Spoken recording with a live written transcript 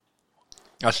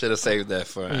I should have saved that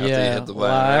for after you Yeah, hit the well,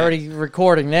 button. I already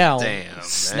recording now. Damn,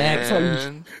 Snacks.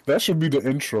 man. That should be the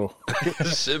intro.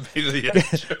 Should be the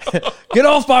intro. Get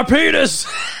off my penis!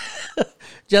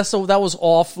 Just so that was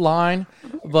offline,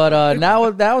 but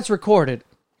now it's recorded.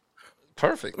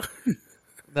 Perfect.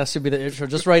 That should be the intro,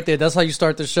 just right there. That's how you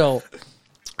start the show.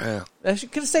 Yeah. I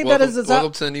could have saved that as a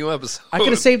Welcome to a new episode. I could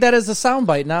have saved that as a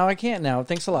soundbite. Now I can't. Now,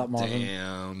 thanks a lot, Marvin.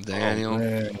 Damn,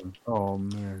 Daniel. Oh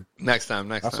man. Next time.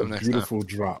 That's a Next beautiful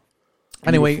drop.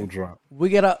 Anyway, Beautiful drop. we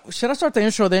gotta. Should I start the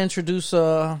intro? Then introduce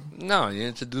time. No, you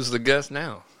introduce the guest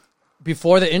now.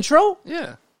 before the intro?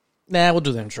 Yeah. Nah, we'll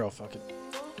do the intro. Fuck it.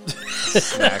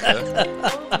 Snacker.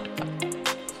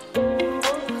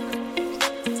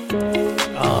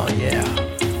 Oh yeah.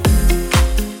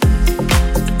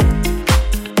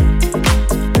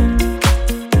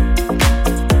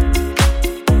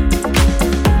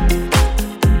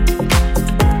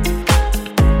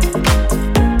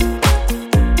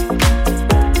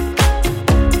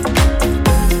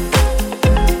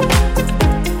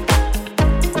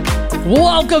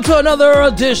 Welcome to another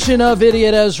edition of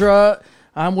Idiot Ezra.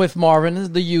 I'm with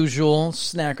Marvin, the usual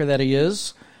snacker that he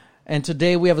is. And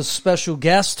today we have a special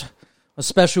guest, a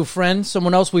special friend,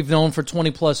 someone else we've known for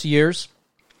 20 plus years.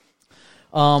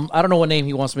 I don't know what name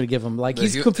he wants me to give him. Like,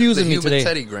 he's confusing me today.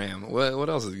 Teddy Graham. What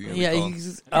else is he going to Yeah, be called?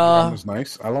 he's, That was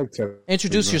nice. I like that.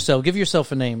 introduce yourself. Give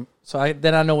yourself a name.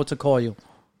 Then I know what to call you.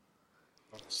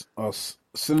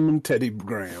 Cinnamon Teddy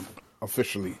Graham,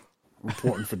 officially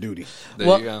reporting for duty.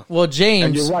 There you go. Well, And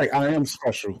James. you're right. I am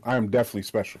special. I am definitely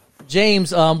special.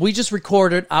 James, we just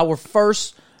recorded our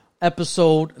first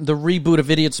episode, the reboot of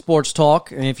Idiot Sports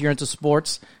Talk. And if you're into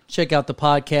sports, check out the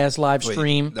podcast live Wait,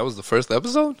 stream. that was the first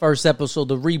episode? First episode,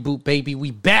 the reboot, baby.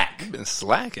 We back. Been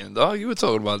slacking, dog. You were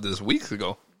talking about this weeks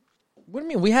ago. What do you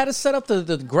mean? We had to set up the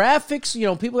graphics. You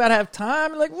know, people got to have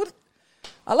time. Like, what?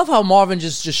 I love how Marvin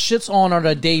just shits on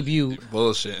our debut.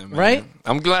 Bullshit, man. Right?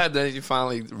 I'm glad that you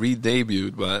finally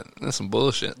re-debuted, but that's some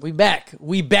bullshit. We back.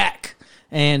 We back.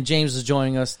 And James is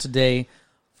joining us today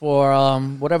for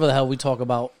whatever the hell we talk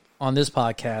about on this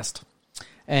podcast.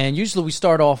 And usually we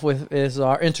start off with is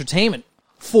our entertainment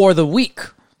for the week.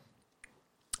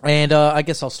 And I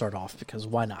guess I'll start off because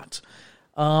why not?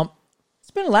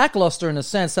 It's been lackluster in a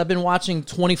sense. I've been watching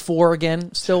 24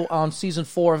 again, still on season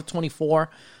 4 of 24.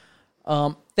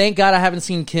 Thank God I haven't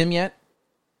seen Kim yet.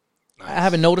 Nice. I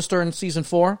haven't noticed her in season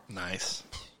 4. Nice.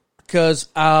 Because,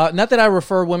 not that I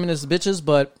refer women as bitches,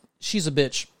 but she's a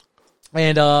bitch.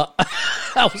 And I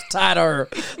was tired of her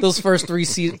those first 3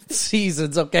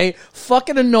 seasons, okay?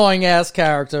 Fucking annoying ass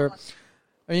character.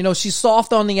 You know, she's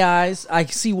soft on the eyes. I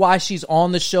see why she's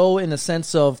on the show in the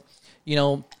sense of, you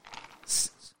know,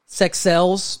 sex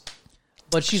sells.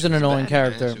 But she's an annoying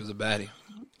character. Man. She was a baddie.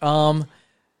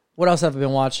 What else have I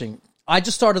been watching? I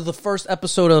just started the first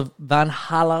episode of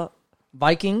Valhalla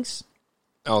Vikings.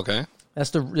 Okay. That's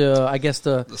the, I guess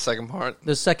the second part?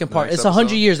 the second part. Next It's 100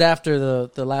 episode? years after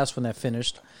the last one that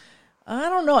finished. I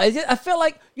don't know. I feel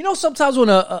like, you know, sometimes when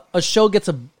a show gets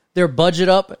their budget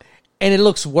up and it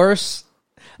looks worse,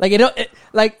 like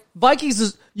like Vikings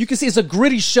is, you can see it's a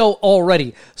gritty show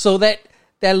already. So that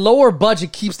lower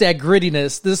budget keeps that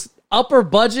grittiness. This upper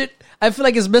budget, I feel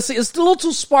like it's missing. It's a little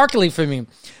too sparkly for me.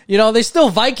 You know, they still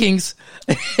Vikings.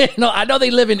 You know, I know they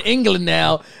live in England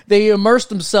now. They immerse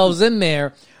themselves in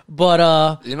there.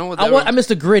 But You know what I miss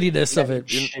the grittiness of it.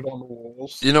 Shit on the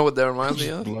walls. You know what that reminds me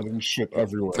of? Blood and shit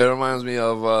everywhere. That reminds me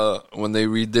of when they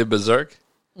redid Berserk.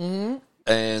 Mm-hmm.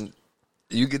 And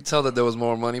you could tell that there was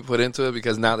more money put into it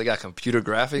because now they got computer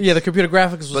graphics. Yeah, the computer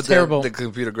graphics was but terrible. the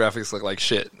computer graphics look like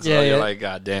shit. So Yeah, you're yeah. like,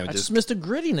 God damn it, I just just miss the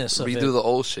grittiness of redo it. the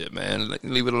old shit, man. Like,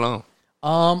 leave it alone.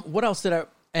 What else did I...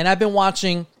 And I've been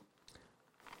watching...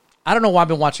 I don't know why I've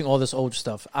been watching all this old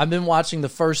stuff. I've been watching the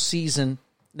first season.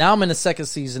 Now I'm in the second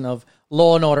season of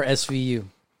Law and Order SVU.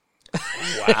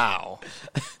 Wow.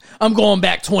 I'm going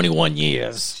back 21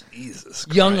 years. Jesus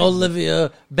Young Christ.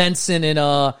 Olivia Benson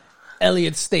and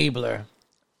Elliot Stabler.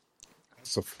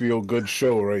 It's a feel good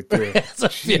show right there. It's a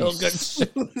feel-good show.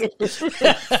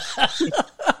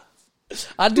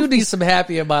 I do need some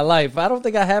happy in my life. I don't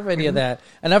think I have any of that.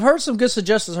 And I've heard some good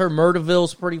suggestions. Heard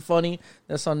Murderville's pretty funny.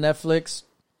 That's on Netflix.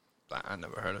 I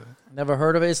never heard of it. Never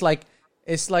heard of it.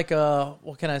 It's like a,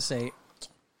 what can I say?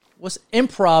 What's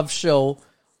improv show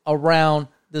around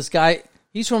this guy?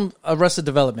 He's from Arrested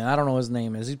Development. I don't know what his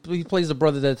name is. He plays the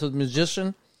brother that's a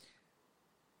magician.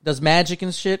 Does magic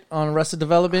and shit on Arrested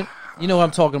Development. You know what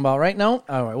I'm talking about, right? No?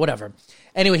 All right, whatever.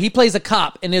 Anyway, he plays a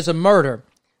cop, and there's a murder,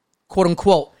 quote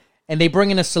unquote, and they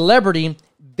bring in a celebrity.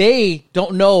 They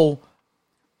don't know,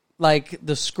 like,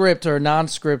 the script or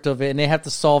non-script of it, and they have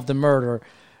to solve the murder.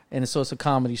 And so it's a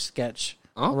comedy sketch.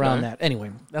 around that.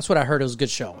 Anyway, that's what I heard. It was a good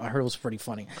show. I heard it was pretty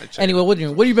funny. check Anyway, what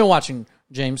have you been watching,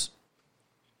 James?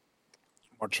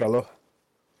 Marcella.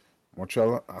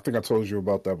 I think I told you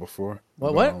about that before.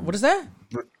 What is that?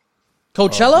 Br-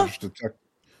 Coachella?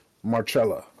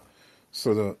 Marcella.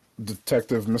 So the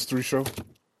detective mystery show.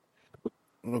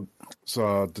 It's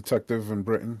a detective in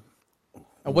Britain.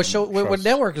 What show? What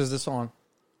network is this on?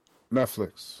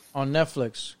 Netflix. On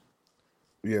Netflix.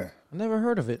 Yeah. I never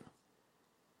heard of it.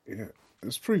 Yeah.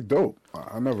 It's pretty dope.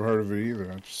 I never heard of it either.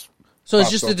 So it's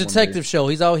popped just a up one day. detective show.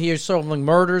 He's out here solving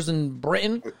murders in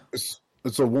Britain.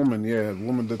 It's a woman, a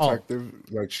woman detective.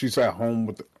 Like she's at home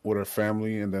with her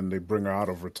family, and then they bring her out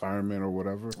of retirement or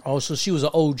whatever. Oh, so she was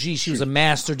an OG. She was a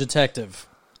master detective.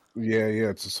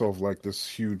 Yeah, to solve like this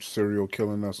huge serial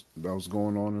killing that was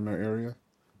going on in her area.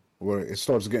 Where it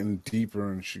starts getting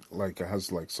deeper, and she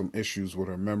has like some issues with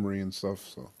her memory and stuff.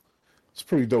 So it's a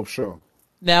pretty dope show.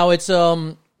 Now it's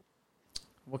what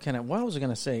was I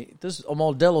gonna say? This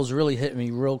Modelo's really hitting me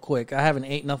real quick. I haven't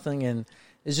ate nothing, and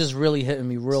it's just really hitting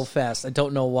me real fast. I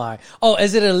don't know why. Oh,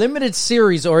 is it a limited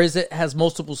series or has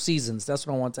multiple seasons? That's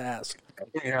what I want to ask. I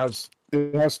think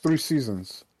it has 3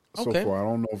 seasons so Okay. far. I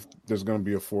don't know if there's gonna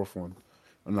be a 4th one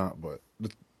or not, but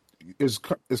it's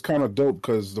kind of dope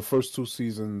because the first 2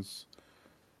 seasons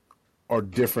are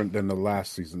different than the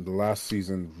last season. The last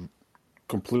season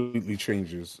completely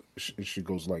changes. She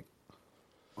goes like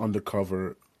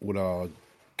undercover with a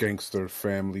gangster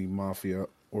family mafia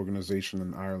organization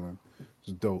in Ireland.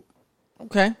 It's dope.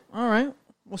 Okay, all right.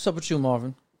 What's up with you,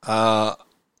 Marvin?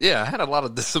 Yeah, I had a lot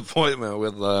of disappointment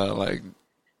with like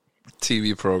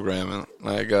TV programming.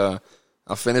 Like I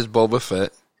finished Boba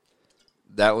Fett.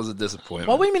 That was a disappointment.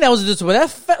 What do you mean that was a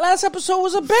disappointment? That last episode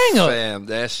was a banger. Fam,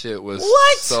 that shit was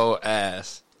What? so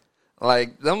ass.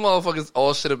 Like, them motherfuckers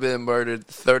all should have been murdered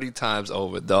 30 times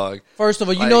over, dog. First of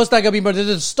all, you Like- know it's not gonna be murdered.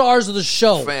 They're the stars of the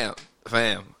show.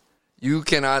 Fam, you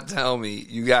cannot tell me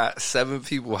you got 7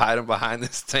 people hiding behind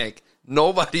this tank.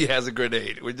 Nobody has a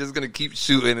grenade. We're just going to keep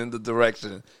shooting in the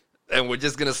direction. And we're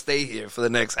just going to stay here for the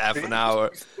next half an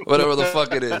hour. Whatever the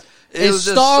fuck it is. It It's was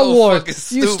just Star so Wars. fucking You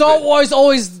stupid. Star Wars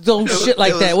always do shit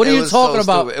like that. What are It you was talking so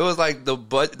about? stupid. It was like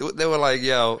they were like,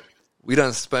 yo, we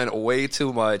done spent way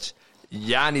too much.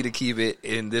 Y'all need to keep it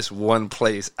in this one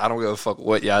place. I don't give a fuck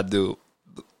what y'all do.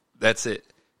 That's it.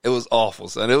 It was awful,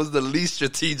 son. It was the least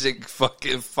strategic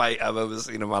fucking fight I've ever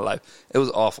seen in my life. It was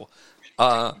awful.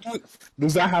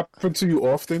 Does that happen to you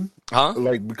often? Huh?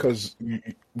 Like because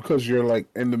you're like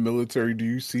in the military, do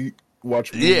you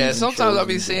watch movies Yeah, and sometimes shows I'll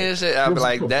be and seeing shit. I'll be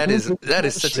like, that is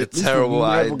such a This is terrible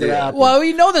never gonna idea. happen. Well,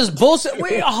 we know there's bullshit.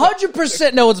 We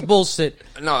 100% know it's bullshit.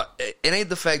 No, it ain't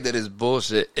the fact that it's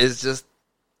bullshit. It's just,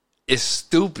 it's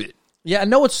stupid. Yeah, I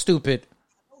know it's stupid.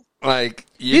 Like,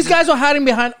 These guys are hiding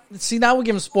behind. See, now we're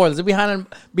giving spoilers. They're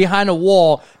behind a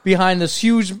wall, behind this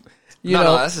huge.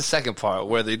 No, that's the second part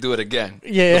where they do it again.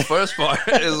 Yeah. The first part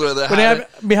is where they're When they hiding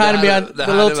have behind the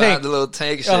little tank. behind the little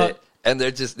tank shit, Uh-huh. and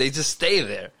they just stay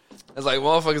there. It's like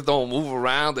motherfuckers don't move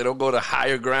around. They don't go to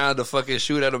higher ground to fucking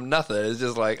shoot at them. Nothing. It's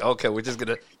just like, okay, we're just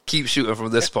gonna keep shooting from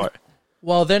this part.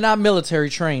 Well, they're not military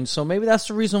trained, so maybe that's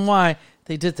the reason why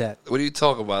they did that. What are you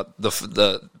talking about? The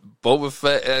Boba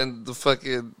Fett and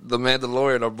the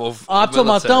Mandalorian are both. I'm talking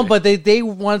about military. them, but they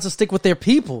wanted to stick with their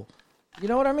people. You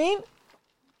know what I mean?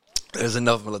 There's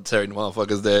enough military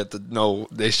motherfuckers there to know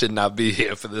they should not be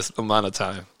here for this amount of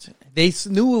time. They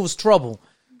knew it was trouble.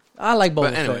 I like Boba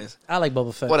But Fett. anyways, I like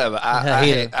Boba Fett. Whatever.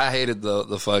 hate it. I hated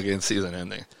the fucking season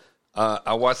ending.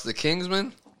 I watched The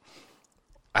Kingsman.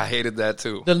 I hated that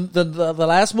too. The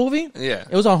last movie? Yeah.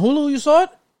 It was on Hulu. You saw it?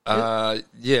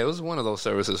 Yeah, it was one of those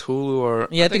services, Hulu or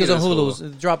Yeah, I think it was on is Hulu.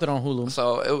 It dropped it on Hulu.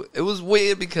 So it was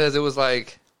weird because it was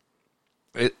like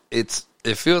it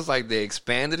feels like they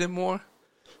expanded it more,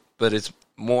 but it's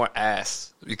more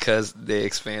ass because they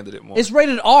expanded it more. It's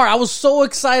rated R. I was so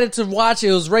excited to watch it.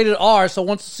 It was rated R, so I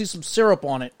wanted to see some syrup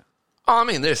on it. Oh, I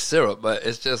mean, there's syrup, but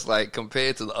it's just like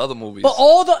compared to the other movies. But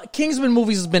all the Kingsman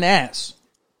movies has been ass.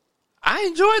 I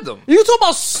enjoyed them. You talk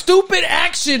about stupid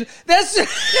action. That's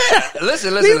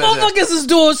Listen. these motherfuckers is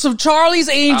doing some Charlie's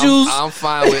Angels. I'm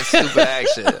fine with stupid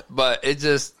action, but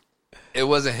it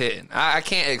wasn't hitting. I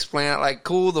can't explain it. Like,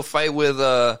 cool, the fight with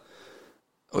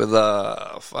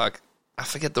fuck, I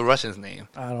forget the Russian's name.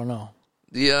 I don't know.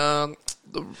 The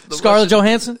Scarlett Russian-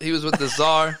 Johansson? He was with the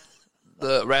Tsar,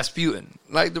 the Rasputin.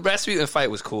 Like, the Rasputin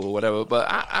fight was cool or whatever, but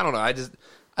I don't know. I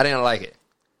didn't like it.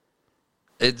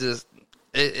 It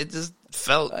just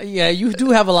felt. Yeah, you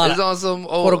do have a lot It's of on some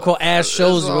old, quote-unquote ass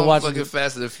shows it's we've been on watching. fucking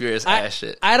Fast and the Furious ass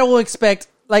shit. I don't expect,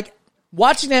 like,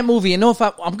 watching that movie, and know if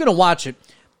I'm going to watch it,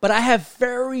 but I have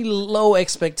very low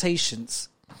expectations.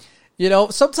 You know,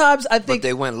 sometimes I But think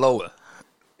they went lower.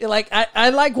 like I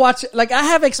like watching, like I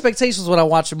have expectations when I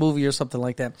watch a movie or something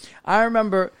like that. I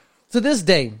remember to this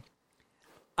day,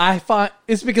 I find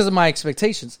it's because of my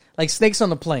expectations. Like Snakes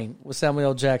on the Plane with Samuel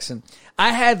L. Jackson.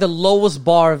 I had the lowest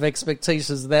bar of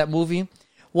expectations of that movie.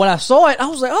 When I saw it, I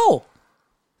was like, oh,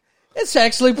 it's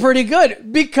actually pretty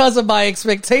good because of my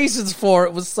expectations for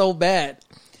it was so bad.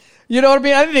 You know what I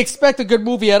mean? I didn't expect a good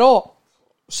movie at all.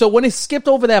 So when it skipped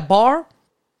over that bar,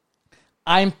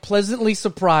 I'm pleasantly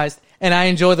surprised, and I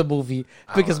enjoy the movie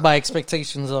because of my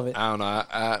expectations of it. I don't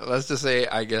know. Let's just say,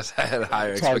 I guess I had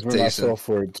higher Talking expectations. myself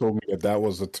for it told me that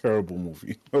was a terrible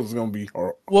movie. It was going to be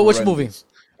horrendous. Well, which movie?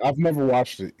 I've never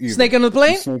watched it either. Snake on the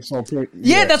Plane? Snakes on the Plane?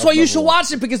 Yeah, that's I've why you never should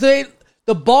watch it because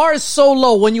the bar is so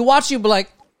low. When you watch it, you'll be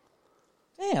like,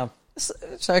 damn,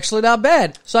 it's actually not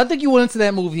bad. So I think you went into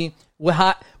that movie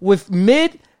with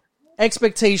mid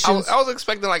expectations. I was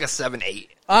expecting like a 7-8.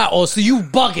 So you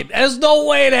bugging. There's no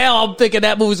way in hell I'm thinking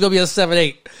that movie's going to be a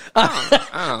 7-8.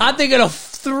 I'm thinking a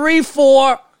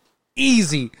 3-4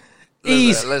 easy.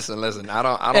 Easy. Listen. I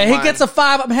don't. And he mind, gets a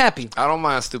 5, I'm happy. I don't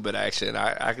mind stupid action.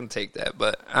 I can take that,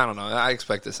 but I don't know. I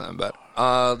expected something better.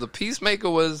 The Peacemaker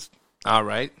was all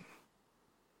right.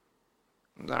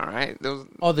 All right.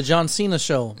 The John Cena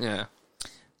show. Yeah.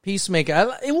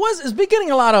 Peacemaker. It's been getting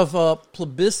a lot of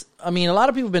publicity. I mean, a lot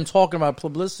of people have been talking about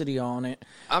publicity on it.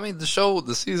 I mean, the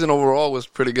season overall was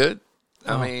pretty good.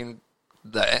 I mean,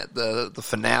 the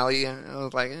finale, I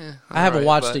was like, I haven't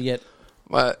watched it yet.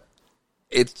 But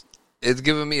it's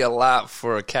given me a lot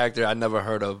for a character I never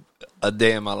heard of a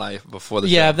day in my life before the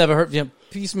show. I've never heard.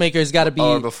 Peacemaker's got to be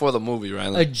or before the movie,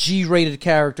 right? a G-rated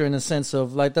character in the sense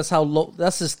of like that's how low.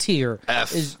 That's his tier.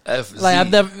 F. Like I've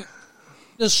never.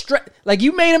 Like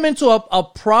you made him into a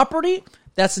property.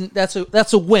 That's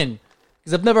a win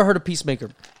because I've never heard of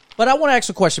Peacemaker. But I want to ask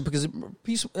a question because it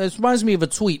reminds me of a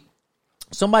tweet.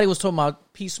 Somebody was talking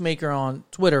about Peacemaker on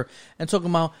Twitter and talking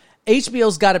about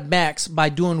HBO's got it max by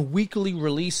doing weekly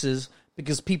releases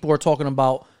because people are talking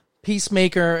about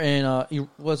Peacemaker and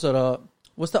what's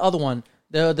the other one?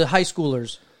 The high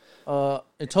schoolers.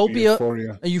 Utopia,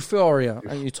 Euphoria,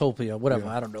 Utopia, whatever.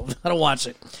 Yeah. I don't know. I don't watch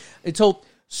it.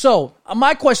 So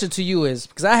my question to you is,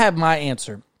 because I have my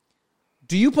answer,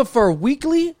 do you prefer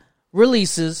weekly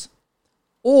releases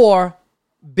or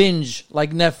binge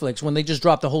like Netflix when they just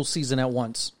drop the whole season at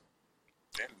once?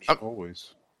 Always.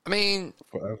 I mean,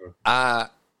 forever. I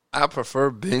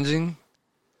prefer binging,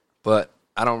 but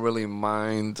I don't really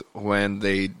mind when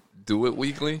they do it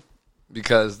weekly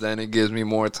because then it gives me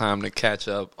more time to catch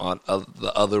up on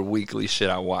the other weekly shit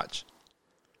I watch.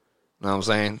 You know what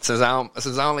I'm saying?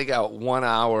 Since I only got 1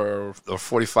 hour or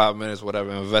 45 minutes,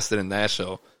 whatever, invested in that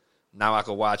show, now I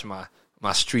can watch my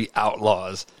Street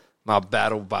Outlaws, my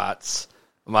Battle Bots,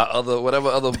 my whatever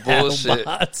other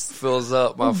bullshit fills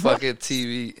up my fucking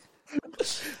TV.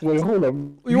 Wait, hold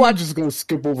on. You're just gonna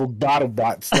skip over Battle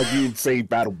Bots like you would say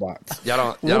Battle Bots.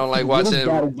 Y'all don't like watching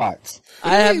Battle Bots.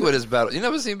 What is Battle? You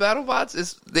never seen Battle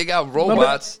Bots? They got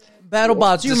robots. Battle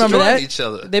Bots. You remember that? Each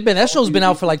other. That show's been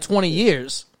out for like 20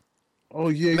 years. Oh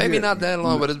yeah, maybe not that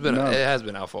long, but it has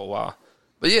been out for a while.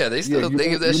 But yeah, they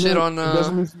give that shit on. It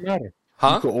doesn't even matter.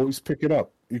 Huh? You can always pick it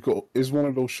up. It's one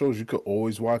of those shows you could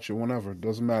always watch it whenever. It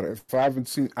doesn't matter. If I haven't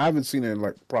seen it in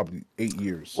like probably 8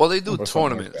 years. Well, they do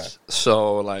tournaments,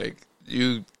 so like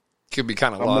you could be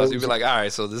kind of lost. You'd be like, all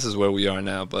right, so this is where we are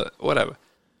now, but whatever.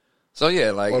 So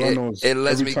yeah, like it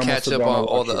lets me catch up on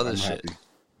all the other shit. Happy.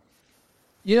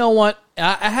 You know what?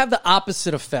 I have the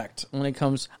opposite effect when it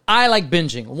comes. I like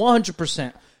binging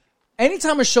 100%.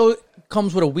 Anytime a show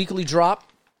comes with a weekly drop,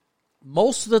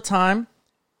 most of the time,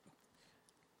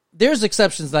 there's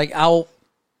exceptions. Like I'll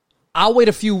wait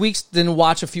a few weeks, then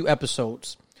watch a few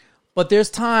episodes. But there's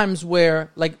times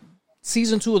where, like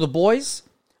season 2 of The Boys,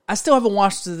 I still haven't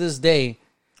watched to this day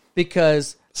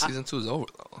because season 2 is over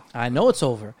though. I know it's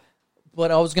over. But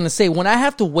I was gonna say when I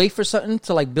have to wait for something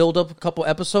to like build up a couple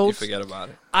episodes, you forget about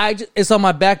it. It's on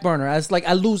my back burner.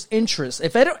 I lose interest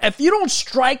if you don't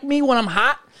strike me when I'm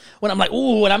hot, when I'm like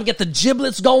ooh, when I'm get the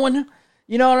giblets going,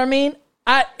 you know what I mean?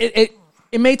 It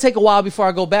may take a while before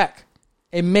I go back.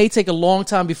 It may take a long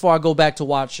time before I go back to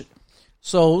watch it.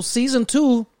 So season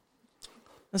 2,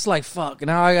 it's like fuck.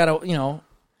 Now I gotta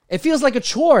it feels like a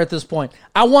chore at this point.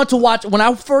 I want to watch when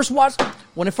it first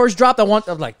dropped. I'm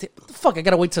like, what the fuck? I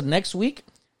gotta wait till next week.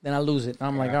 Then I lose it.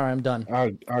 I'm like, all right, I'm done.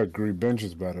 I agree. Binge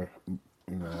is better.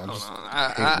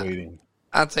 I hate waiting.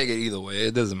 I take it either way.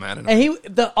 It doesn't matter. And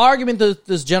the argument that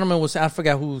this gentleman was, I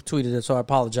forgot who tweeted it, so I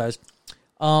apologize.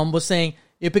 Was saying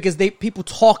because people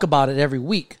talk about it every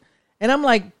week, and I'm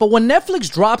like, but when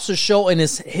Netflix drops a show and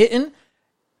it's hitting,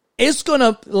 it's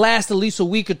gonna last at least a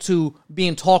week or two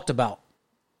being talked about.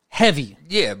 Heavy.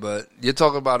 Yeah, but you're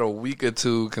talking about a week or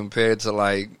two compared to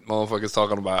like motherfuckers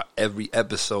talking about every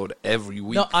episode every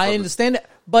week. No, I understand that,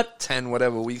 but 10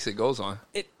 whatever weeks it goes on.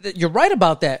 You're right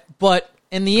about that. But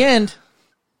in the end,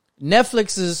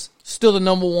 Netflix is still the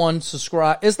number one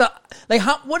subscribe. It's not like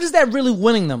what is that really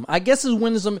winning them? I guess it's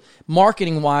winning them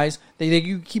marketing wise.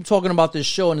 You keep talking about this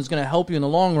show and it's going to help you in the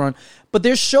long run. But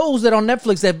there's shows that on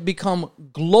Netflix that become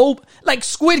global, like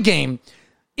Squid Game,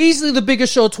 easily the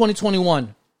biggest show of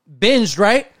 2021. Binged,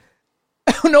 right?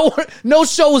 no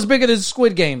show was bigger than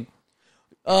Squid Game.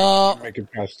 Make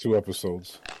it past 2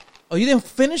 episodes. Oh, you didn't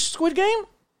finish Squid Game?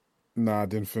 Nah, I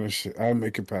didn't finish it. I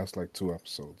make it past like 2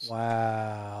 episodes.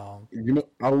 Wow. You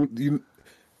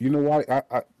know why?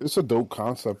 I it's a dope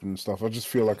concept and stuff. I just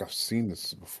feel like I've seen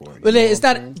this before. But it's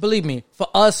not. Believe me, for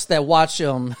us that watch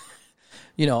our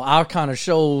kind of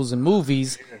shows and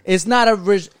movies, it's not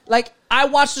a like I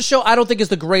watched the show. I don't think it's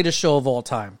the greatest show of all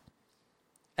time.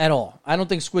 At all. I don't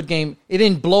think Squid Game, it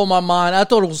didn't blow my mind. I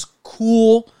thought it was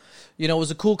cool. It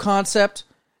was a cool concept.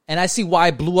 And I see why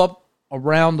it blew up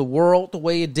around the world the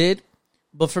way it did.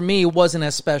 But for me, it wasn't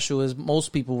as special as most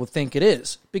people would think it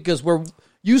is. Because we're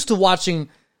used to watching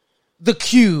The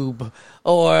Cube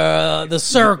or The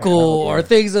Circle or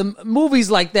things, movies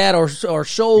like that or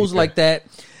shows like that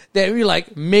really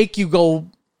like make you go,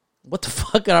 what the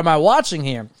fuck am I watching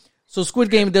here? So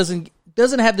Squid Game doesn't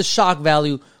have the shock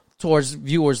value towards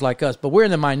viewers like us, but we're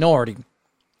in the minority.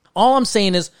 All I'm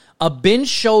saying is a binge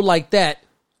show like that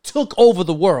took over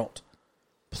the world.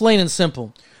 Plain and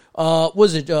simple.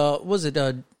 Was it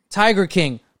Tiger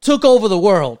King took over the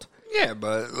world? Yeah,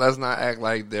 but let's not act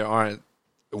like there aren't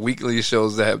weekly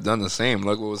shows that have done the same.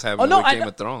 Look what was happening with Game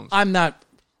of Thrones. I'm not.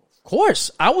 Of course,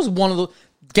 I was one of the.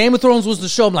 Game of Thrones was the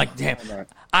show. I'm like, damn.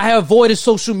 I avoided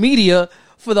social media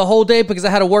for the whole day because I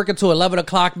had to work until 11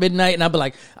 o'clock midnight, and I'd be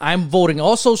like, I'm voting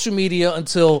all social media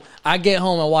until I get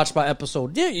home and watch my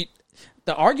episode. Yeah,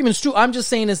 the argument's true. I'm just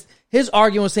saying his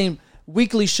argument was saying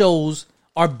weekly shows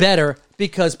are better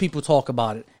because people talk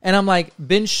about it. And I'm like,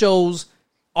 binge shows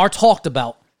are talked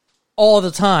about all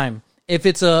the time. If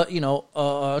it's a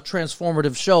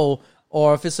transformative show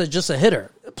or if it's just a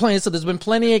hitter. So there's been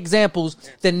plenty of examples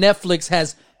that Netflix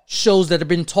has shows that have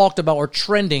been talked about or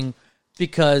trending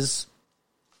because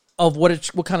of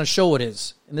what kind of show it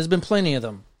is. And there's been plenty of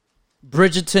them.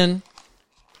 Bridgerton,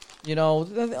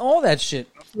 all that shit.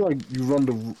 I feel like you run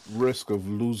the risk of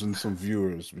losing some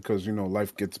viewers because,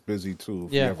 life gets busy too.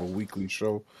 If you have a weekly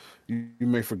show, you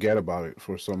may forget about it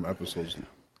for some episodes.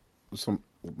 Some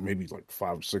maybe like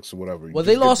 5 or 6 or whatever. Well,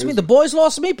 they lost me. The boys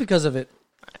lost me because of it.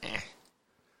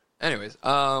 Anyways,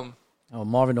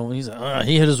 Marvin,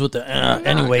 he hit us with the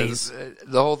anyways.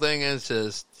 The whole thing is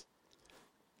just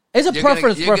it's a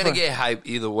preference. You're gonna get hype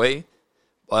either way,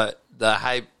 but the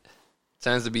hype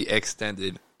tends to be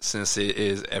extended since it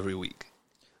is every week,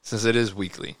 since it is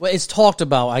weekly. Well, it's talked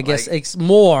about, I guess, it's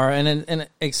more and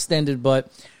extended.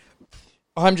 But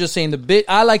I'm just saying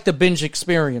I like the binge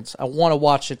experience. I want to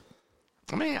watch it.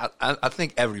 I mean, I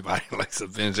think everybody likes a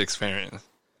binge experience.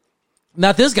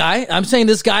 Not this guy. I'm saying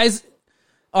this guy's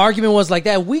argument was like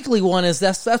that weekly one is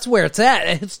that's where it's at.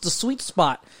 It hits the sweet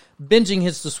spot. Binging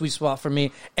hits the sweet spot for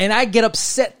me. And I get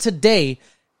upset today.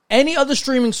 Any other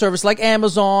streaming service like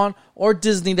Amazon or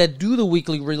Disney that do the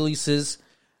weekly releases,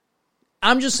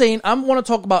 I'm just saying, I want to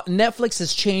talk about Netflix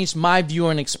has changed my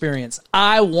viewing experience.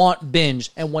 I want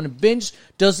binge. And when binge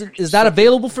is not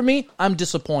available for me, I'm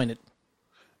disappointed.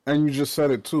 And you just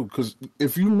said it too, because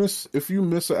if you miss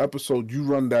an episode, you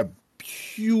run that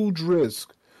huge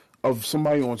risk of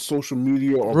somebody on social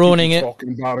media or ruining it,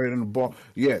 talking about it in the bar.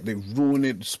 Yeah, they ruin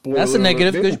it, spoil it. That's a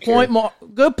negative. Good point,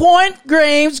 Good point,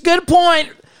 Graves. Good point.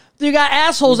 You got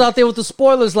assholes out there with the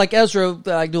spoilers like Ezra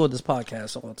that I do with this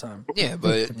podcast all the time. Yeah,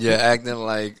 but you're acting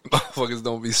like motherfuckers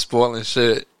don't be spoiling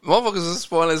shit. Motherfuckers are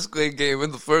spoiling Squid Game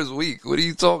in the first week. What are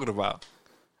you talking about?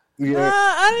 Yeah,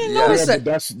 I didn't notice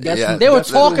that. They were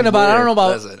talking about it. I don't know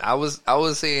about. Listen, I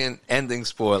was saying ending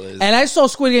spoilers, and I saw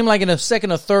Squid Game like in the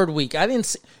second or third week. I didn't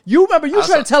see. You remember you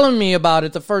tried telling me about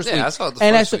it the first week. I saw it the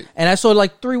first week. And I saw it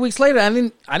like 3 weeks later. I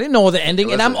didn't know the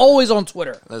ending, and I'm always on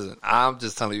Twitter. Listen, I'm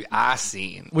just telling you, I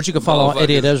seen which you can follow on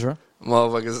Idiot Ezra.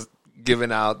 Motherfuckers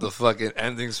giving out the fucking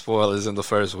ending spoilers in the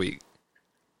first week.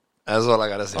 That's all I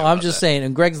gotta say. I'm just saying,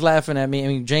 and Greg's laughing at me. I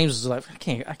mean, James is like,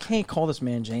 I can't call this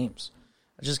man James.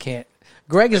 I just can't.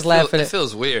 Greg is laughing. It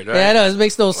feels weird, right? Yeah, I know. It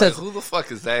makes no sense. Who the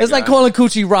fuck is that? It's guy? like calling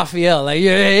Coochie Raphael. Like,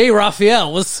 hey,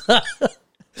 Raphael, what's up?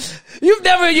 You've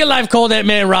never in your life called that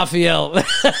man Raphael.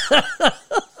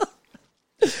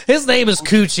 His name is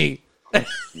Coochie.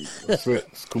 That's it.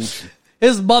 It's Coochie.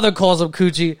 His mother calls him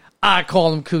Coochie. I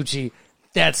call him Coochie.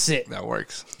 That's it. That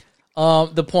works.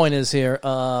 The point is here,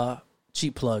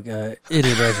 cheap plug,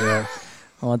 idiot Ezra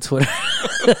on Twitter.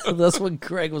 That's what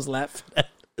Greg was laughing at.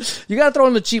 You gotta throw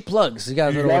in the cheap plugs. You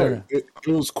gotta throw it in there.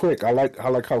 It was quick. I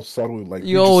like how subtle. Like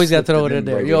You always gotta throw it in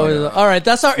there. You always, all right,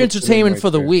 that's our entertainment for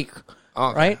the week.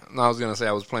 Okay. Right? No, I was gonna say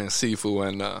I was playing Sifu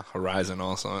and Horizon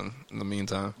also in the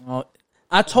meantime.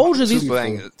 I told you these.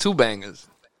 Two bangers.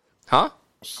 Huh?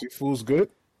 Seafood's good.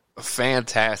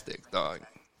 Fantastic, dog.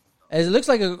 It looks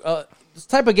like a this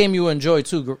type of game you enjoy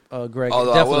too, Greg.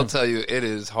 Although Definitely. I will tell you, it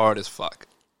is hard as fuck.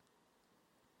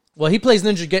 Well, he plays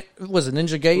Ninja Gaiden?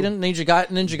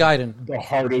 The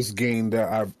hardest game that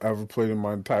I've ever played in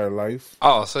my entire life.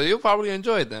 Oh, so you'll probably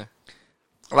enjoy it then.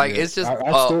 Like it's just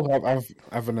I still have. I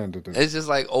haven't ended it. It's just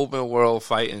like open world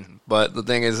fighting, but the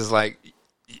thing is like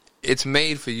it's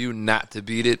made for you not to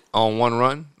beat it on one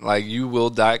run. Like you will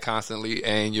die constantly,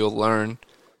 and you'll learn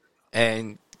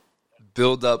and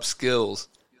build up skills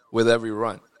with every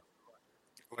run.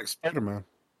 Like Spider-Man.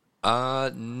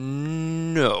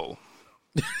 No.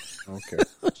 Okay.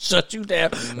 Shut you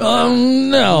down.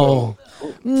 No.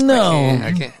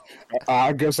 I can't.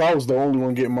 I guess I was the only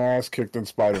one getting my ass kicked in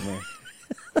Spider-Man.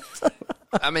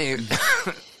 I mean,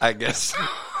 I guess.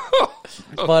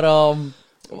 But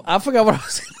I forgot what I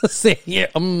was going to say here.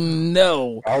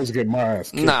 No. I was getting my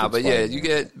ass kicked. Nah, in but yeah, Spider-Man. you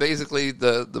get basically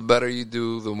the better you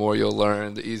do, the more you'll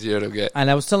learn, the easier it'll get. And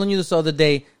I was telling you this the other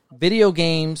day, video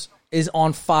games is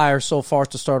on fire so far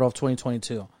to start off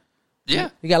 2022. Yeah.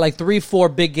 You got like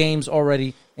 3-4 big games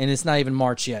already, and it's not even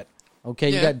March yet. Okay,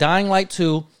 you Yeah. got Dying Light 2,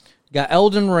 you got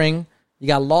Elden Ring, you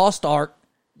got Lost Ark,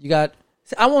 you got...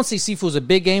 I won't say Sifu was a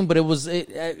big game, but it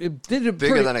did it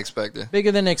Bigger than expected.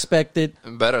 bigger than expected.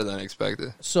 And better than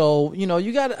expected. So, you know,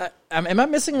 you got... am I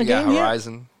missing a You got game here?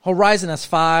 Horizon, Horizon, that's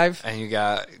 5. and you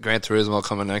got Gran Turismo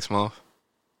coming next month.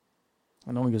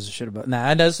 I no one gives a shit about. Nah,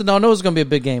 I know it's going to be a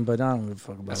big game, but I don't give a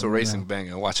fuck about That's it. a racing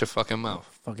banger. Watch your fucking mouth.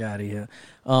 Fuck out of here.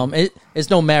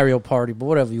 It's no Mario Party, but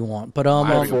whatever you want. But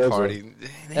Mario Forza. Party.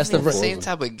 That's That's the the same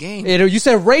type of game. you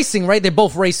said racing, right? They're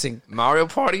both racing. Mario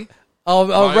Party.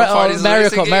 Mario Party's a Mario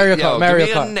racing Kart, game? Mario Yo, Kart, give Mario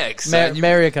me a Kart, next, son.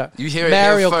 Mario Kart. You hear it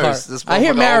Mario here Kart. first. This I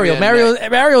hear motherfucker Mario. owe me a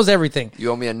neck. Mario's everything. You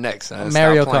owe me a next. Son.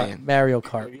 Mario Stop Kart. playing. Mario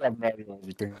Kart. You have Mario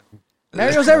everything.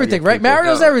 Mario's everything, right?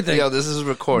 Mario's Yo, everything. Yo, this is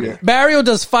recorded. Yeah. Mario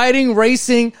does fighting,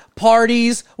 racing,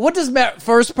 parties. What does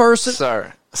first person?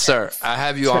 Sir, I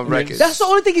have you on record. That's the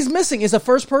only thing he's missing is a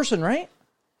first person, right?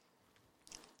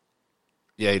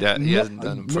 Yeah, he hasn't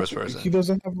done the first person. He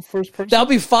doesn't have a first person. That'll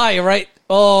be fire, right?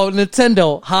 Oh,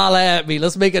 Nintendo, holla at me.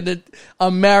 Let's make a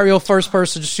Mario first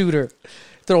person shooter.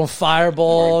 Throwing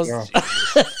fireballs. Oh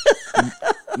my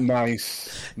God.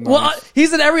 Nice. Well,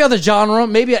 he's in every other genre.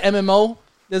 Maybe an MMO.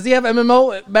 Does he have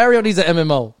MMO? Mario needs an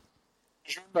MMO.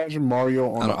 Could you imagine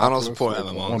Mario on I don't support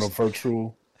Oculus, MMOs. on a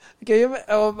virtual? Okay,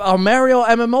 a Mario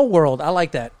MMO world. I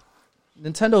like that.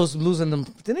 Nintendo's losing them.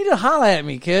 They need to holla at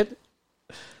me, kid.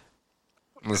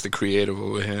 What's the creative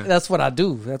over here? That's what I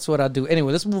do.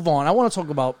 Anyway, let's move on. I want to talk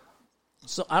about.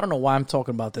 So I don't know why I'm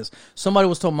talking about this. Somebody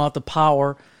was talking about the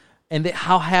power and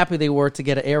how happy they were to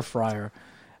get an air fryer.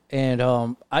 And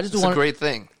I just It's want a great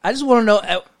thing. I just want to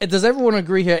know: does everyone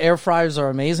agree here? Air fryers are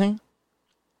amazing.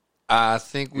 I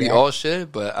think we all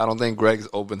should, but I don't think Greg's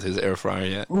opened his air fryer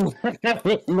yet.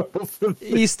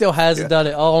 He still hasn't done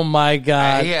it. Oh my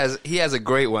god! He has a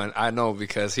great one. I know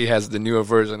because he has the newer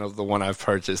version of the one I've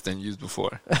purchased and used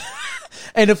before.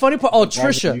 And the funny part, I haven't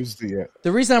Trisha. used it yet.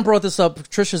 The reason I brought this up,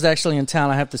 Trisha's actually in town.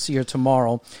 I have to see her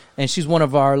tomorrow, and she's one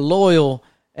of our loyal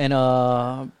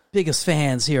and biggest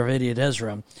fans here of Idiot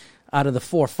Ezra. Out of the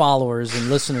 4 followers and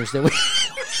listeners that we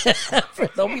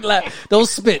don't be laughing. Don't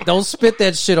spit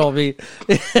that shit on me.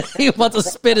 He about to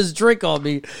spit his drink on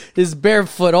me. His bare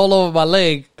foot all over my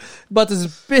leg. About to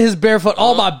spit his bare foot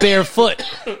on my bare foot.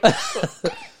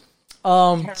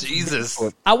 Jesus.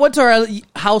 I went to her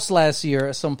house last year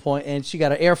at some point, and she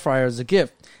got an air fryer as a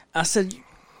gift. I said,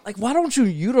 like, why don't you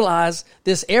utilize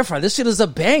this air fryer? This shit is a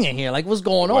banger here. Like, what's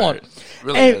going on? Right.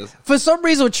 Really and is. for some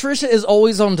reason, Trisha is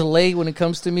always on delay when it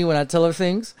comes to me when I tell her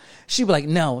things. She'd be like,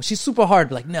 no. She's super hard.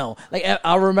 Be like, no. Like,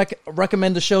 I'll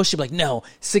recommend the show. She'd be like, no.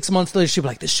 6 months later, she'd be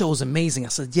like, this show is amazing. I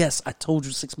said, yes, I told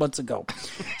you 6 months ago.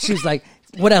 She's like,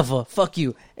 whatever. Fuck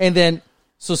you. And then,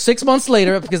 so 6 months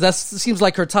later, because that seems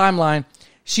like her timeline,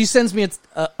 she sends me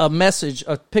a message,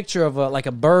 a picture of like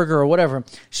a burger or whatever.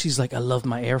 She's like, I love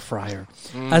my air fryer.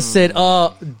 I said,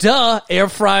 duh, air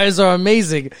fryers are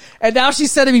amazing. And now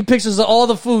she's sending me pictures of all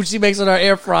the food she makes on her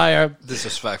air fryer.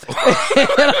 Disrespectful. And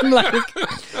I'm like,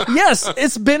 yes,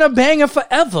 it's been a banger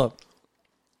forever.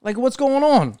 Like, what's going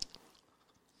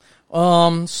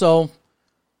on? So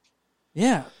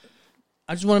Yeah.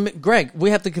 I just want to make Greg,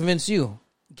 we have to convince you.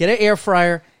 Get an air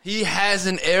fryer. He has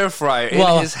an air fryer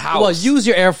in his house. Well, use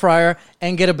your air fryer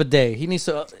and get a bidet. He needs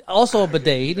to also a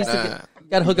bidet. He needs to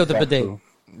got to hook up the bidet.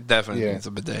 Definitely needs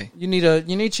a bidet. You need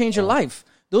to change your life.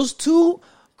 Those two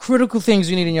critical things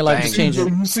you need in your life to change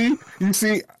it. You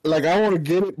see, like I want to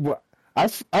get it, but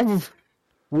I've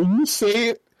when you say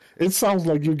it, it sounds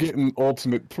like you're getting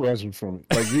ultimate pleasure from it.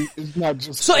 Like it's not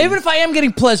just. So even if I am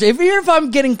getting pleasure, even if I'm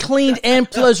getting cleaned and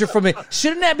pleasure from it,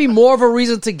 shouldn't that be more of a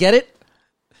reason to get it?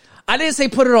 I didn't say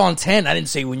put it on 10. I didn't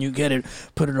say when you get it,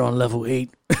 put it on level 8.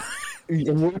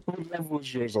 What level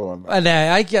is yours on? And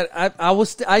I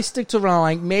stick to around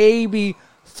like maybe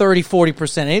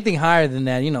 30-40%. Anything higher than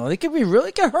that, it could be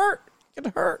really hurt. It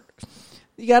could hurt.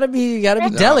 You gotta be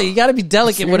delicate. You gotta be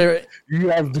delicate with it.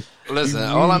 Listen,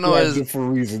 all I know is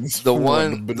different reasons. The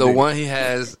one he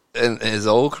has in his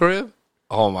old crib.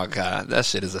 Oh my god, that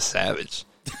shit is a savage.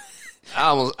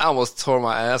 I almost tore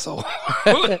my asshole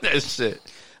with that shit.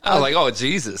 I was like, oh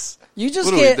Jesus, you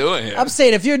just what are we doing here? I'm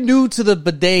saying if you're new to the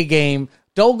bidet game,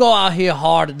 don't go out here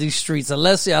hard in these streets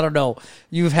unless I don't know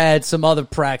you've had some other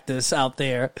practice out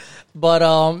there. But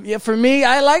yeah, for me,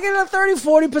 I like it at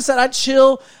 30-40%. I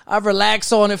chill, I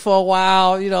relax on it for a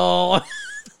while.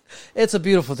 It's a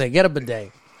beautiful thing. Get a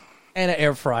bidet and an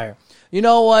air fryer. You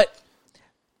know what?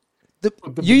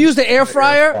 You use the air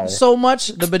fryer so much,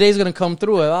 the bidet's gonna come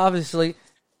through it, obviously.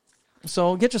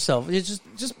 So get yourself.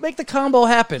 Just make the combo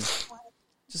happen.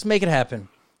 Just make it happen.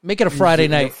 Make it a Friday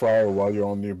night. Fryer while you're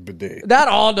on your bidet. Not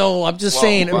all, no. I'm just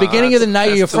saying. At the beginning of the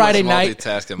night, your Friday night,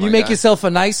 you make yourself a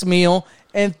nice meal,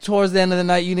 and towards the end of the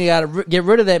night, you got to get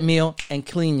rid of that meal and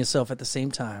clean yourself at the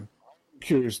same time. I'm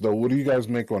curious though, what do you guys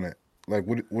make on it? Like,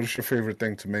 what is your favorite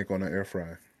thing to make on an air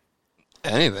fryer?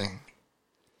 Anything.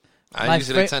 I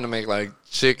usually tend to make like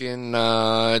chicken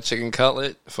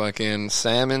cutlet, fucking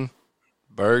salmon,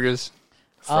 burgers,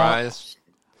 fries.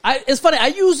 It's funny. I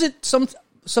use it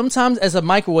sometimes as a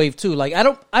microwave too. Like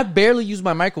I barely use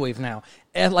my microwave now.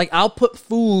 And like I'll put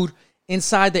food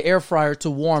inside the air fryer to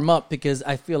warm up because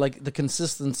I feel like the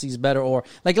consistency is better. Or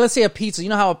like let's say a pizza. You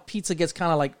know how a pizza gets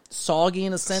kind of like soggy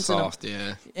in a sense. Soft,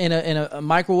 yeah. In a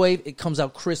microwave, it comes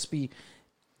out crispy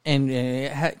and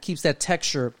it keeps that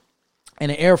texture. In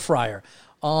an air fryer.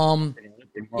 You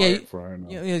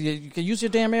can use your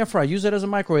damn air fryer. Use it as a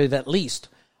microwave at least.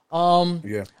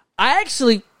 Yeah.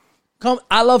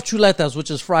 I love chuletas, which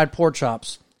is fried pork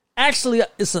chops. Actually,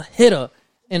 it's a hitter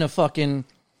in a fucking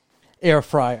air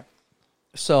fryer.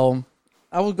 So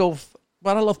I would go,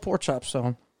 but I love pork chops,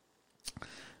 so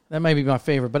that might be my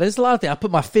favorite. But there's a lot of things. I put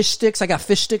my fish sticks. I got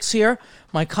fish sticks here.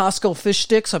 My Costco fish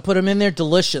sticks. I put them in there.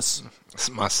 Delicious.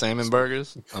 My salmon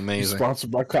burgers, amazing.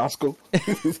 Sponsored by Costco.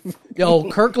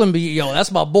 Kirkland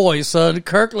that's my boy, son.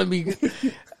 Kirkland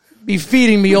be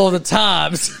feeding me all the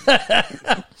time.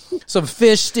 Some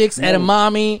fish sticks,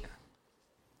 edamame.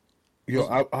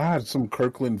 I had some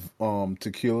Kirkland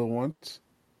tequila once.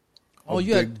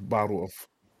 Big bottle of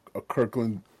a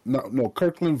Kirkland. No,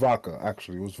 Kirkland vodka.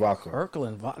 Actually, it was vodka.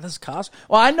 Kirkland vodka. That's Costco.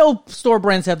 Well, I know store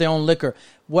brands have their own liquor.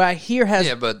 What I hear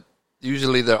has but.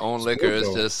 Usually their own liquor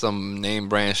is just some name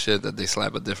brand shit that they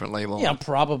slap a different label on. Yeah,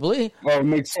 probably. Well, it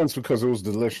makes sense because it was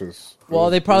delicious. Well,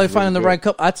 they probably find the right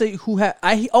cup. I tell you who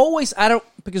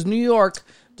because New York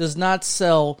does not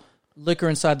sell liquor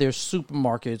inside their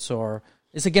supermarkets, or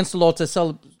it's against the law to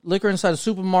sell liquor inside a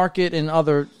supermarket and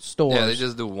other stores. Yeah, they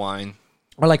just do wine.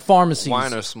 Or like pharmacies.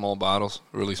 Wine or small bottles,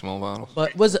 really small bottles.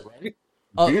 But was it...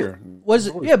 beer. Was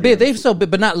it? Yeah, beer. They sell beer,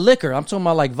 but not liquor. I'm talking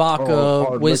about like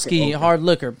vodka, whiskey, liquor. Hard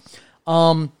liquor.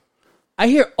 I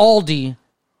hear Aldi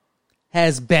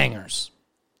has bangers.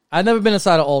 I've never been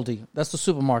inside of Aldi. That's the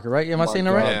supermarket, right? Am I saying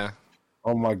that right? Yeah.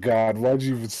 Oh my God! Why'd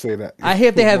you even say that? I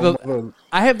hear they have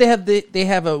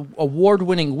a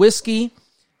award-winning whiskey.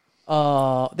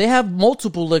 They have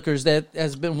multiple liquors that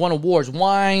has been won awards,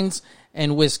 wines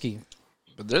and whiskey.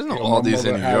 But there's no Aldi's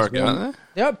in New York, are there?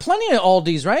 There are plenty of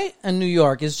Aldi's, right? In New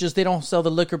York. It's just they don't sell the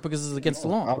liquor because it's against the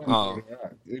law.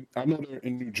 I know they're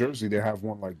in New Jersey. They have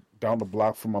one like down the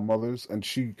block from my mother's, and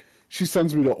she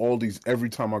sends me to Aldi's every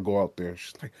time I go out there.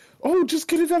 She's like, "Oh, just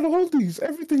get it at Aldi's.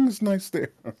 Everything is nice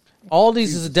there."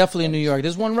 Aldi's is definitely in New York.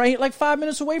 There's one right like 5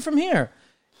 minutes away from here.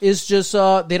 It's just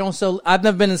they don't sell. I've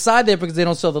never been inside there because they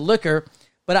don't sell the liquor.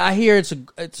 But I hear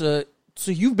it's a.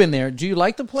 So you've been there. Do you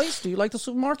like the place? Do you like the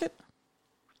supermarket?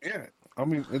 Yeah, I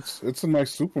mean it's a nice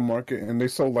supermarket, and they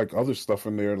sell like other stuff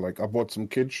in there. Like I bought some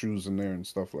kids shoes in there and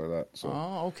stuff like that. So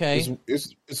okay.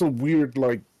 It's a weird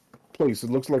like place. It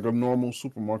looks like a normal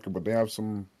supermarket, but they have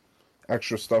some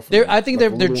extra stuff. I think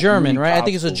they're German, right? I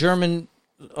think it's a German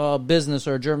business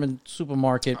or a German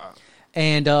supermarket,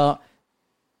 and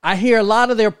I hear a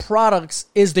lot of their products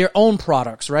is their own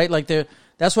products, right? Like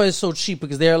that's why it's so cheap,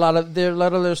 because a lot of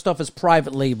their stuff is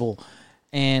private label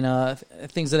and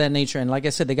things of that nature. And like I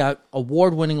said, they got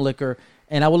award-winning liquor,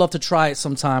 and I would love to try it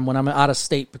sometime when I'm out of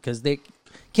state, because they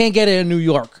can't get it in New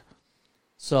York.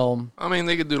 So I mean,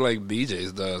 they could do like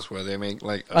BJ's does, where they make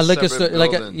like a liquor store,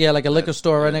 like a liquor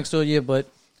store right yeah. next to it. Yeah, but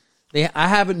I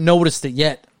haven't noticed it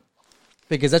yet,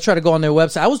 because I try to go on their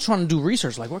website. I was trying to do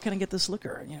research, like, where can I get this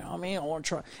liquor? You know what I mean? I want to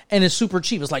try, and it's super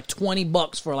cheap. It's like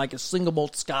 $20 for like a single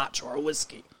malt scotch or a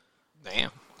whiskey.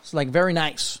 Damn. It's like very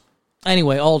nice.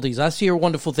 Anyway, Aldi's. I hear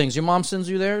wonderful things. Your mom sends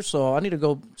you there, so I need to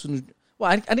go.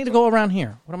 I need to go around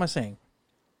here. What am I saying?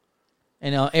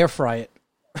 And air fry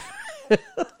it.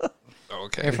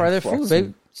 Okay. Air fry their food,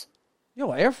 baby.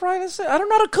 Yo, air fry this? I don't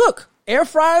know how to cook. Air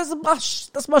fry is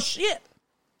that's my shit.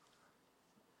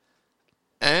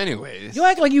 Anyways, You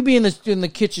act like you be in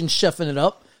the kitchen chefing it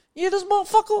up. Yeah, this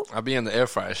motherfucker. I'll be in the air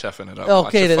fryer chefing it up.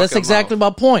 Okay, that's exactly my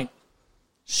point.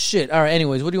 Shit. All right.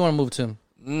 Anyways, what do you want to move to?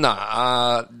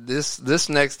 Nah, this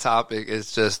next topic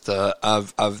is just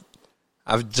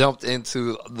I've jumped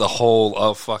into the hole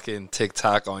of fucking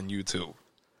TikTok on YouTube.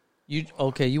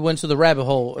 You went to the rabbit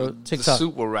hole TikTok. The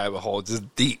super rabbit hole,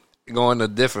 just deep, going to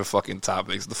different fucking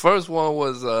topics. The first one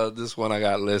was this one I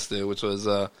got listed, which was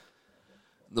the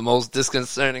most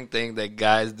disconcerting thing that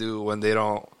guys do when they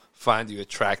don't find you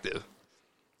attractive.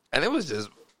 And it was just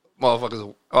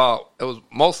motherfuckers. Well, it was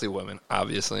mostly women,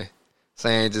 obviously,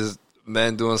 saying just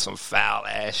men doing some foul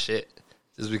ass shit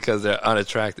just because they're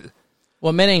unattractive.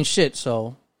 Well, men ain't shit,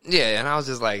 so. Yeah, and I was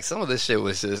just like, some of this shit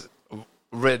was just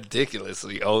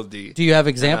ridiculously OD. Do you have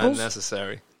examples?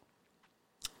 Unnecessary.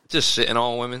 Just shitting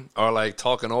on women, or like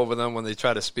talking over them when they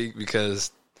try to speak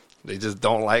because they just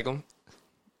don't like them.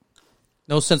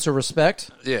 No sense of respect.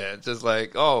 Yeah, just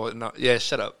like, oh no, yeah,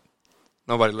 shut up.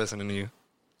 Nobody listening to you.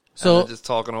 So just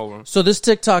talking over them. So this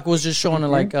TikTok was just showing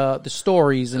like the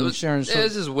stories and sharing. Yeah,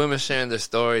 it's just women sharing their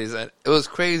stories, and it was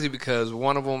crazy because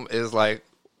one of them is like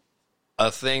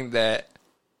a thing that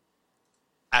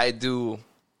I do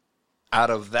out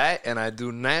of that, and I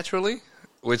do naturally,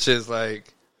 which is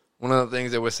like one of the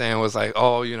things that we're saying was like,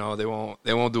 oh, you know, they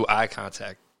won't do eye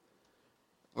contact,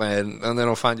 and they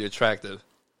don't find you attractive,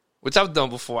 which I've done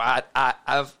before.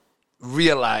 I've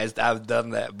realized I've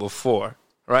done that before,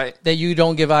 right? That you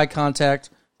don't give eye contact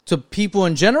to people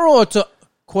in general, or to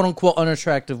quote unquote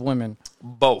unattractive women.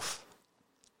 Both.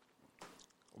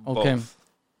 Okay. Both.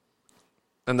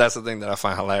 And that's the thing that I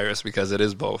find hilarious because it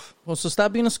is both. Well, so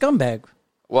stop being a scumbag.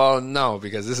 Well, no,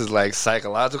 because this is like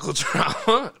psychological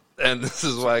trauma, and this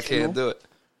is why I can't do it.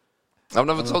 I've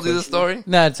never told you this story.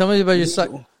 Nah, tell me about your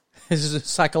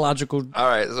psychological. All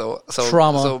right, so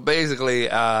trauma. So basically,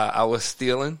 I was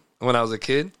stealing when I was a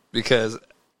kid because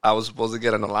I was supposed to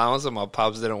get an allowance, and my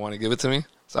pops didn't want to give it to me.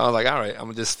 So I was like, all right, I'm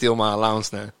gonna just steal my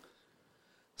allowance now.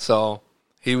 So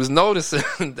he was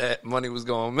noticing that money was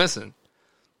going missing,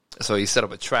 so he set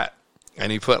up a trap,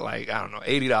 and he put like, I don't know,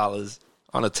 $80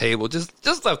 on a table, just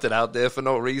left it out there for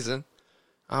no reason.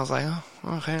 I was like,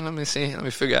 oh, okay, let me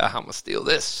figure out how I'm gonna steal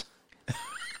this.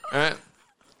 All right.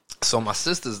 So my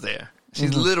sister's there.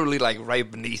 She's literally like right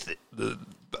beneath it,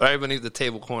 right beneath the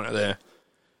table corner there.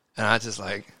 And I just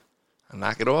like, I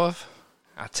knock it off.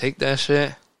 I take that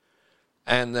shit.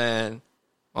 And then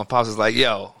my pops is like,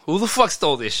 yo, who the fuck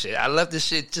stole this shit? I left this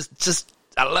shit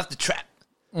I left the trap.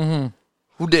 Mm-hmm.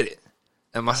 Who did it?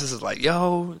 And my sister's like,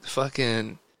 yo,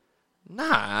 fucking, nah,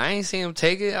 I ain't seen him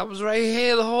take it. I was right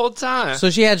here the whole time. So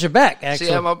she had your back, actually.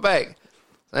 She had my back.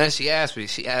 And then she asked me,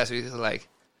 like,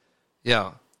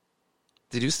 yo,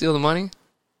 did you steal the money?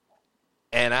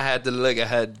 And I had to look at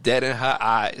her dead in her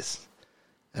eyes.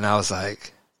 And I was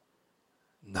like,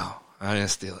 no, I didn't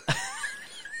steal it.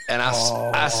 And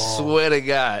I swear to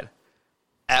God,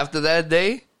 after that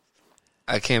day,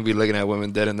 I can't be looking at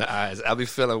women dead in the eyes. I'll be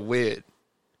feeling weird.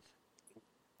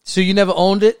 So you never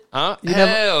owned it? Huh?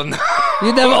 Hell no.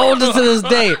 You never owned it to this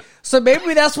day. So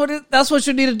maybe that's what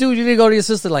you need to do. You need to go to your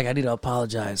sister like, I need to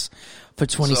apologize for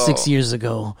 26 years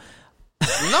ago.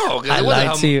 No, I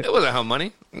lied to you. It wasn't her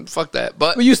money. Fuck that.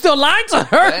 But you still lied to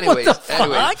her? Anyways, what the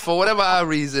fuck? For whatever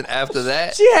reason, after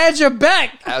that, she had your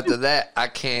back. After that, I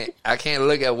can't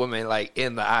look at women like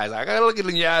in the eyes. Like, I gotta look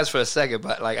in your eyes for a second,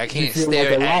 but like I can't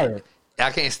stare at.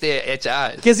 I can't stare at your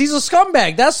eyes because he's a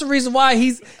scumbag. That's the reason why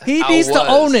he needs to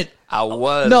own it. I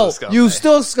was no, a scumbag. You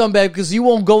still a scumbag because you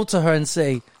won't go to her and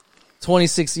say,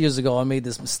 26 years ago, I made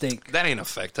this mistake. That ain't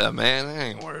affect her, man. I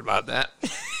ain't worried about that.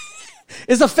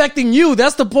 It's affecting you.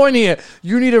 That's the point here.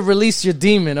 You need to release your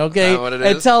demon, okay? What it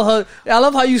and is? tell her. I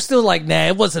love how you still like, nah,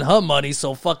 it wasn't her money,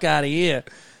 so fuck out of here.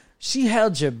 She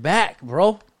held your back,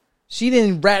 bro. She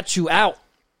didn't rat you out.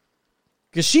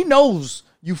 because she knows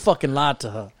you fucking lied to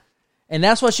her, and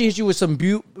that's why she hit you with some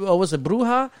what's it,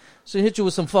 bruja? She hit you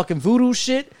with some fucking voodoo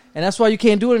shit, and that's why you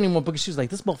can't do it anymore, because she was like,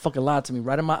 this motherfucker lied to me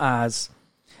right in my eyes.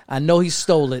 I know he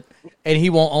stole it, and he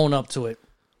won't own up to it,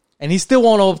 and he still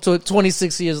won't own up to it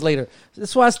 26 years later.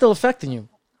 That's why it's still affecting you.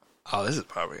 Oh, this is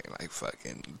probably like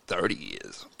fucking 30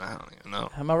 years. I don't even know.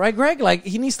 Am I right, Greg? Like,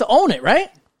 he needs to own it, right?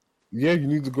 Yeah, you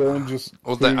need to go and just.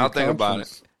 Well, clear I'll your think about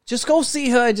conscience. it. Just go see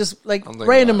her and just, like, I'm thinking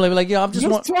randomly, about like, yo, I'm just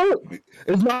Just want. tell her.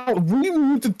 It's not. What do you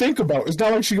need to think about? It's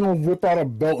not like she's gonna whip out a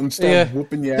belt and start Yeah.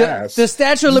 whooping your The, ass. the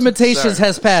statute of limitations Sir,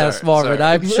 has passed, sir, Marvin. sir.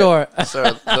 I'm sure.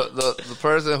 Sir, the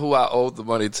person who I owed the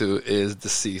money to is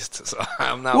deceased, so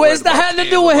I'm not. Well, worried it's not about had to paying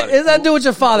do the with money. it's not to do with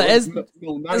your father. It's, No,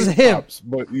 not it's your him. pops,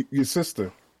 but your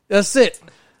sister. That's it.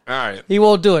 All right. He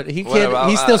won't do it. He Whatever, can't.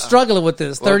 He's I'll- still struggling with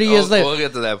this. 30 years later, We'll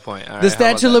get to that point. All right, the how about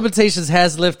statute of that? limitations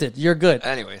has lifted. You're good.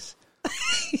 Anyways.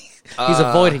 He's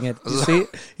avoiding it. You see,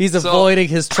 he's avoiding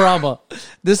his trauma.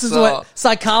 This is so what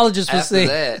psychologists would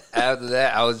say. After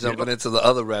that, I was jumping into the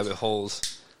other rabbit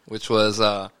holes, which was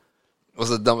what's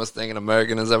the dumbest thing an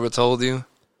American has ever told you?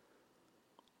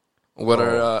 What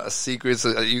are secrets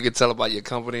you can tell about your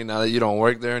company now that you don't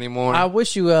work there anymore? I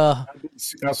wish you. I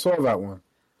saw that one.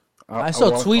 I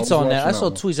saw was tweets on that. I watching saw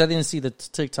one. tweets. I didn't see the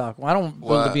TikTok. I don't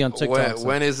want to be on TikTok. so-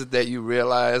 When is it that you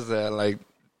realize that like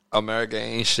America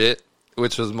ain't shit?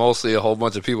 Which was mostly a whole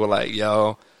bunch of people like,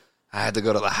 yo, I had to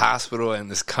go to the hospital in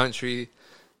this country,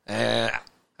 and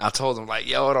I told them like,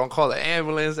 yo, don't call the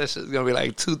ambulance. That shit's gonna be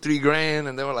like $2-3 grand,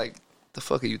 and they were like, the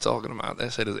fuck are you talking about?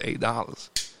 That shit is $8.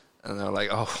 And they were like,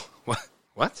 oh,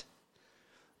 what?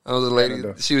 That was a lady.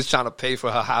 Canada. She was trying to pay for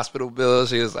her hospital bill.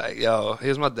 She was like, yo,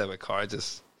 here's my debit card.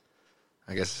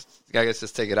 I guess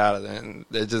just take it out of there. And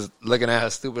they're just looking at her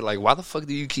stupid like, why the fuck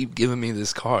do you keep giving me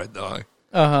this card, dog?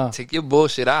 Take your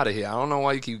bullshit out of here. I don't know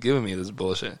why you keep giving me this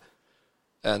bullshit.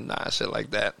 And shit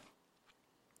like that.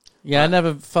 Yeah, I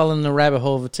never fell in the rabbit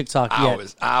hole of a TikTok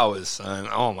yet. Hours, son.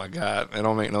 Oh my God. It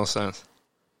don't make no sense.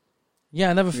 Yeah,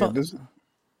 I never Yeah, fell.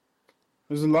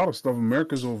 there's a lot of stuff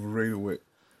America's overrated with.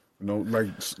 You know, like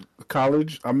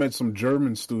college. I met some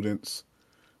German students.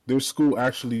 Their school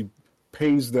actually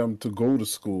pays them to go to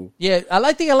school, Yeah, I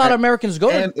like think a lot of Americans go.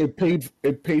 and it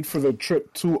paid for the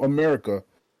trip to America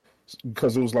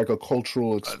because it was like a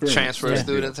cultural experience. Transfer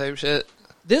student type shit.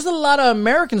 There's a lot of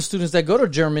American students that go to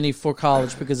Germany for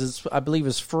college because I believe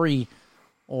it's free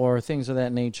or things of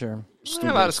that nature. A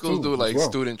lot of schools do too, like as well.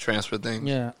 student transfer things.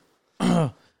 Yeah.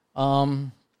 I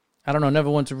don't know. Never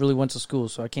went to school,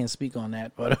 so I can't speak on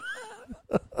that. But,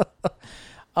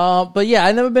 but yeah,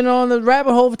 I never been on the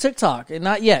rabbit hole of TikTok.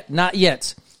 Not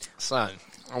yet. Son,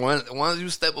 once you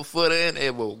step a foot in,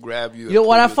 it will grab you. You know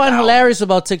what I find down. hilarious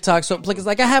about TikTok? So, because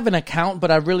like I have an account, but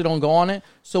I really don't go on it.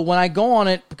 So when I go on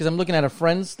it, because I'm looking at a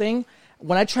friend's thing,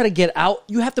 when I try to get out,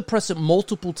 you have to press it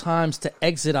multiple times to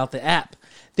exit out the app.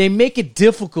 They make it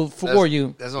difficult for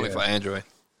you. That's only for Android.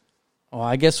 Oh,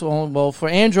 I guess, well, for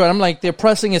Android, I'm like, they're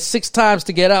pressing it 6 times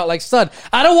to get out. Like, son,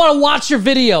 I don't want to watch your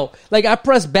video. Like, I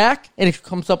press back, and it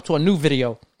comes up to a new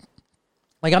video.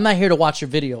 Like, I'm not here to watch your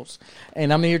videos.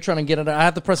 And I'm here trying to get it out. I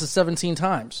have to press it 17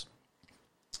 times.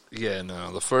 Yeah,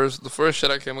 no. The first shit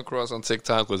I came across on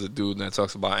TikTok was a dude that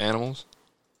talks about animals.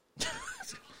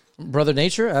 Brother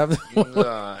Nature? He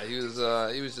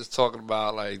was just talking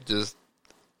about, like, just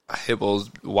hippos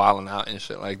wilding out and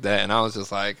shit like that. And I was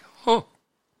just like, huh.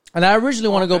 And I originally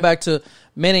want to go back to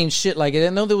men ain't shit like it. I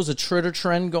know there was a Twitter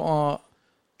trend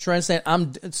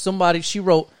saying she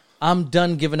wrote, I'm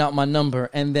done giving out my number.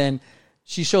 And then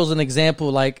she shows an example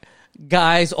like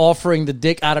guys offering the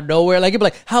dick out of nowhere. Like, it'd be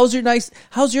like, how's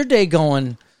your day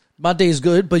going? My day's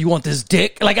good, but you want this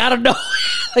dick? Like, I don't know.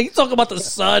 Like, you talk about the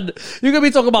sun. You're going to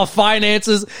be talking about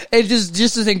finances and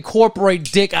just incorporate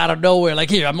dick out of nowhere. Like,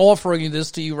 here, I'm offering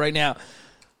this to you right now.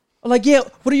 I'm like, yeah,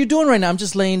 what are you doing right now? I'm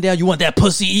just laying down. You want that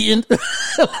pussy eating?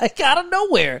 Like, out of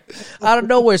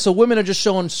nowhere. So women are just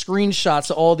showing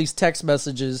screenshots of all these text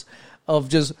messages of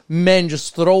just men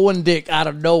just throwing dick out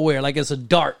of nowhere like it's a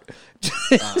dart.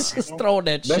 Just throwing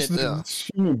that That's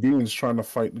shit. human beings trying to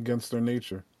fight against their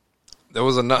nature. There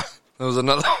was another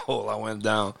hole I went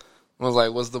down. I was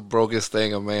like, what's the brokest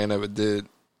thing a man ever did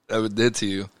to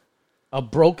you?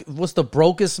 What's the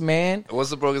brokest man?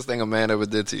 What's the brokest thing a man ever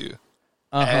did to you?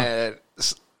 And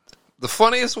the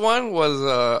funniest one was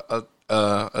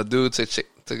a dude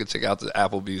took a chick out to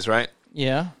Applebee's, right?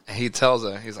 Yeah. And he tells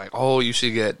her, he's like, oh, you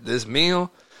should get this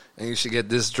meal and you should get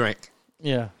this drink.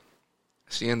 Yeah.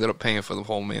 She ended up paying for the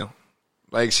whole meal.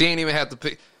 Like, she ain't even have to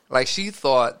pay. Like, she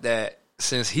thought that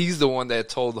since he's the one that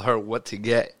told her what to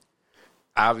get,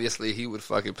 obviously he would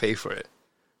fucking pay for it.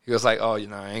 He was like, oh,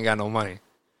 I ain't got no money.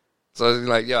 So it's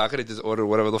like, yo, I could have just ordered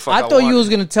whatever the fuck I thought you wanted. was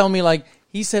gonna tell me like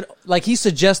he said, like he's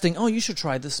suggesting, oh, you should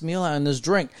try this meal and this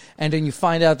drink, and then you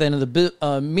find out at the end of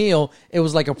the meal it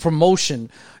was like a promotion.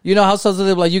 You know how sometimes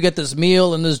they're like you get this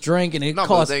meal and this drink and it No, but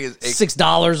costs the thing is,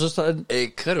 $6 or something.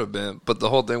 It could have been, but the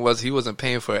whole thing was he wasn't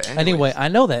paying for it Anyway, I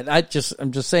know that.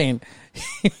 I'm just saying.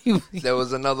 There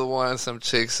was another one. Some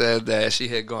chick said that she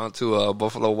had gone to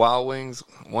Buffalo Wild Wings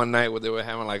one night where they were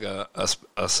having like a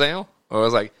sale, or it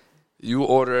was like you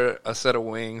order a set of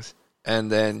wings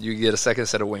and then you get a second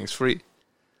set of wings free.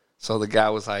 So the guy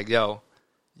was like, "Yo,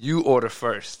 you order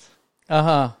first."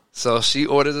 So she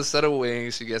orders a set of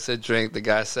wings. She gets a drink. The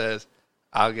guy says,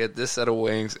 "I'll get this set of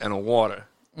wings and a water."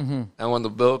 Mm-hmm. And when the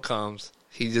bill comes,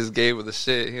 he just gave her the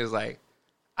shit. He was like,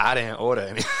 "I didn't order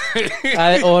anything.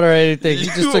 I didn't order anything. You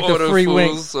just took the free food,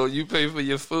 wings." so you pay for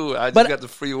your food. I just But got the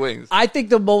free wings. I think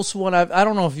the most one I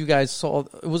don't know if you guys saw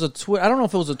it was I don't know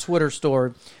if it was a Twitter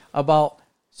story about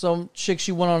some chick.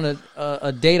 She went on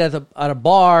a date at a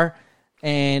bar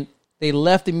and they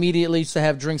left immediately to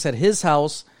have drinks at his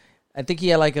house. I think he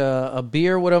had like a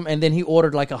beer with him, and then he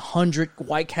ordered like 100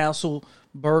 White Castle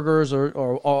burgers or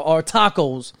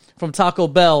tacos from Taco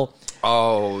Bell.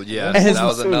 Oh yeah, And that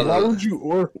was another. Why would you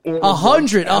order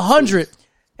 100,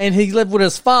 and he lived with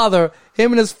his father.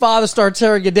 Him and his father start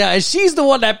tearing it down, and she's the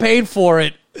one that paid for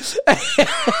it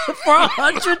for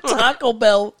 100 Taco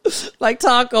Bell like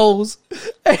tacos.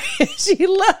 And she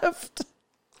left.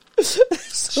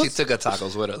 She took her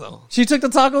tacos with her though. She took the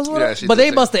tacos with Yeah, her, she but did they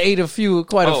take- must have ate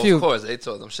quite a few. Of course, they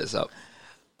tore them shits up.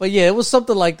 But yeah, it was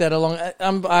something like that.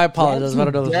 I apologize. I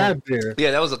don't know. Dad there.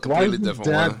 Yeah, that was a Why completely is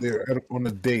different dad one. there on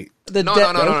a date? The No,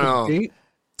 dad- no, no, That was no, a no. date?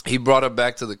 He brought her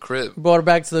back to the crib. Brought her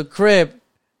back to the crib,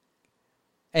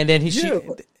 and then Yeah,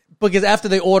 because after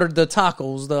they ordered the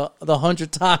tacos, the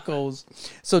 100 tacos,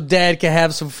 so Dad can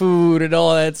have some food and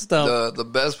all that stuff. The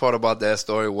best part about that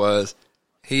story was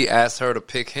he asked her to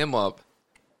pick him up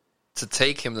to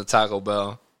take him to Taco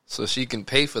Bell so she can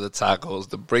pay for the tacos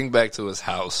to bring back to his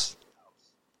house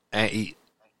and eat.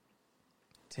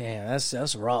 Damn,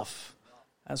 that's rough.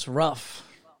 That's rough.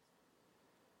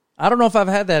 I don't know if I've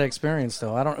had that experience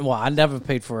though. I never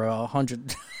paid for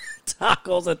 100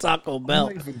 tacos at Taco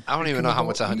Bell. I don't even know how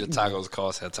much 100 tacos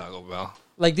cost at Taco Bell.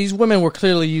 Like these women were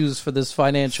clearly used for this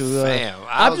financial. Fam,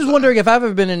 I'm just wondering if I've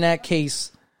ever been in that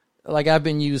case, like I've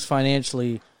been used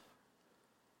financially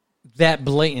that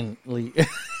blatantly.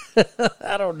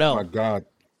 I don't know. My God.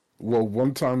 Well,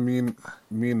 one time me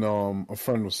and a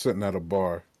friend was sitting at a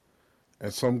bar,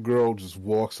 and some girl just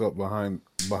walks up behind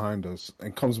us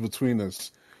and comes between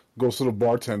us, goes to the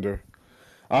bartender.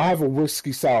 I have a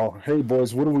whiskey sour. Hey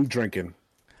boys, what are we drinking?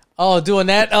 Oh, doing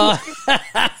that?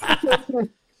 What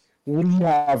are you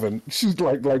having? She's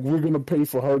like we're gonna pay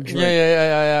for her drink.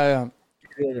 Yeah.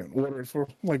 Order for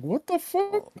like what the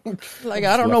fuck? Like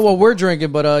I don't know what we're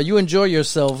drinking, but you enjoy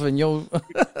yourself and you'll.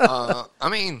 I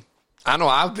mean, I know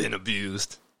I've been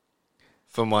abused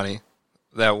for money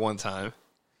that one time.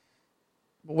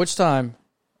 Which time?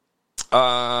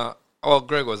 Well,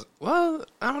 Greg was. Well,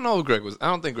 I don't know if Greg was. I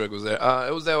don't think Greg was there.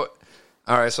 It was there. All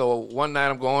right. So one night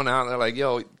I'm going out, and they're like,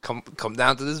 "Yo, come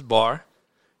down to this bar.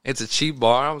 It's a cheap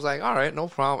bar." I was like, "All right, no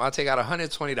problem. I'll take out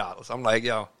 $120." I'm like,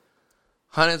 "Yo,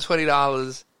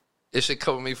 $120. It should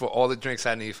cover me for all the drinks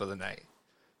I need for the night."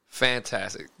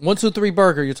 Fantastic. 1, 2, 3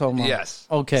 burger. You're talking about? Yes.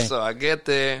 Okay. So I get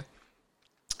there.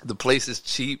 The place is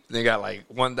cheap. They got like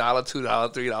 $1,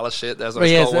 $2, $3 shit. That's what But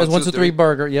it's yes, called. 1, 2, 3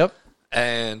 burger. Yep.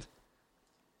 And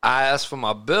I asked for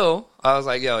my bill. I was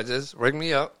like, "Yo, just ring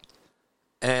me up."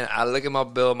 And I look at my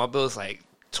bill. My bill's like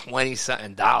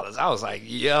 $20-something. I was like,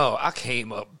 "Yo, I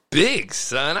came up big,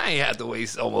 son. I ain't had to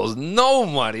waste almost no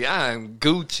money. I am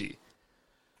Gucci."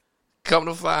 Come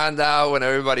to find out, when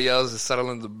everybody else is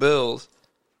settling the bills,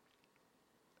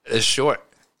 it's short.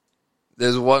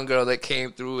 There's one girl that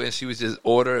came through and she was just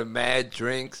ordering mad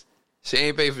drinks. She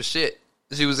ain't pay for shit.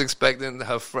 She was expecting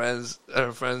her friend's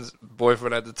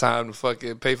boyfriend at the time to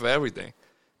fucking pay for everything.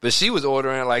 But she was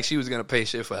ordering like she was going to pay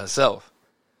shit for herself.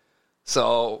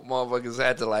 So motherfuckers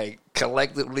had to like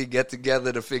collectively get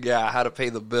together to figure out how to pay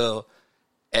the bill.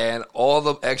 And all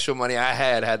the extra money I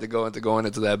had to go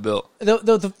into that bill.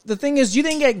 The thing is, you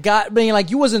didn't get got. I mean, like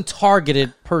you wasn't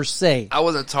targeted per se. I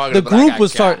wasn't targeted. The but I group got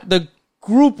was got. the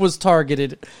group was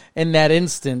targeted in that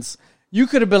instance. You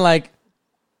could have been like,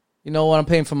 you know what, I'm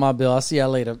paying for my bill. I'll see y'all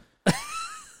later.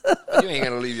 You ain't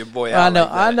gonna leave your boy out.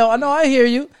 I know. I hear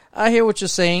you. I hear what you're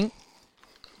saying.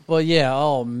 But yeah,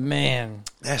 oh man,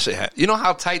 That shit. You know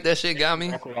how tight that shit got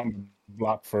me? Walk around the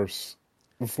block first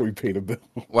before you pay the bill.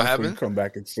 What Before happened? You come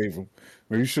back and save them.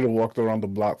 Maybe you should have walked around the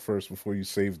block first before you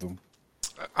saved them.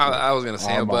 I was gonna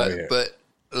say it, I'm out of here. but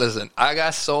Listen, I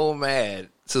got so mad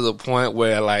to the point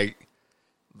where, like,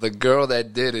 the girl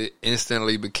that did it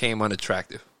instantly became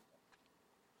unattractive.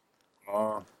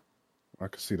 I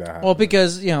could see that happening. Well,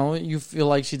 because, you feel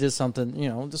like she did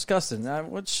something, disgusting,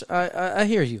 which I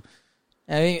hear you.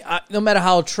 I mean, no matter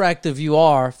how attractive you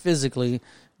are physically,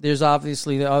 there's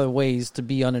obviously other ways to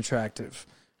be unattractive.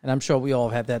 And I'm sure we all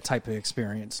have that type of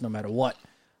experience no matter what.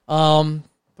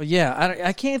 But yeah,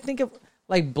 I can't think of,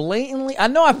 like, blatantly. I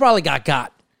know I probably got.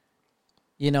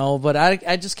 But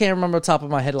I just can't remember off the top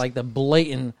of my head, like, the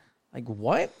blatant, like,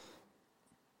 what?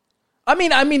 I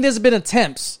mean, there's been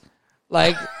attempts.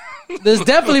 Like, there's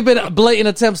definitely been blatant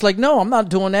attempts, like, no, I'm not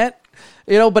doing that.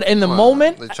 But in the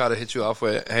moment. They try to hit you off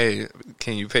with, hey,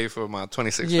 can you pay for my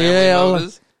 26 family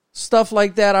members? Stuff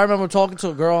like that. I remember talking to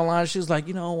a girl online. She was like,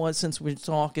 you know what, since we're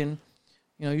talking,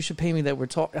 you should pay me that we're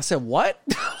talking. I said, what?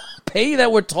 Pay you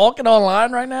that we're talking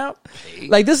online right now? Pay?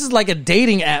 Like, this is like a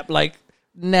dating app. Like,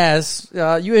 Nas,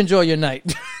 you enjoy your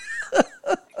night.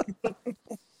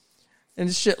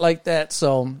 And shit like that.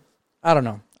 So, I don't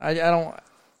know. I don't...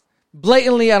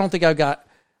 Blatantly, I don't think I got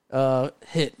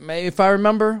hit. If I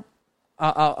remember,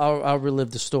 I'll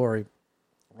relive the story.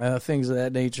 Things of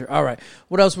that nature. All right.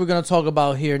 What else we're going to talk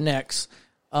about here next?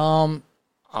 Thanks.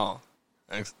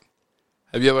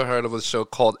 Have you ever heard of a show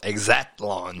called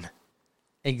Exatlon?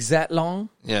 Exatlon?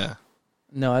 Yeah.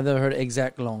 No, I've never heard of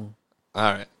Exatlon.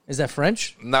 All right. Is that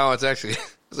French? No, it's actually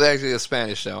a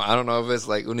Spanish show. I don't know if it's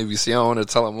like Univision or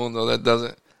Telemundo that does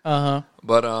it. Uh-huh.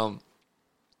 But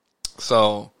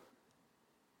so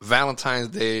Valentine's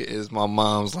Day is my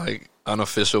mom's like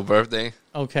unofficial birthday.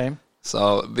 Okay.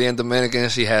 So being Dominican,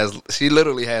 she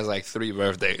literally has like 3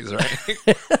 birthdays, right?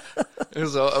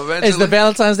 So eventually, is the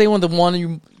Valentine's Day one the one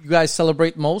you guys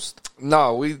celebrate most?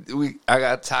 No, I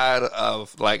got tired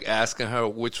of like asking her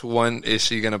which one is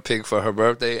she gonna pick for her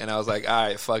birthday, and I was like, all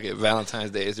right, fuck it,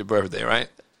 Valentine's Day is your birthday, right?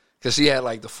 Because she had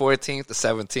like the 14th, the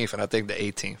 17th, and I think the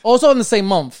 18th. Also in the same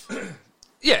month.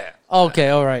 Yeah. Okay,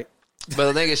 all right. But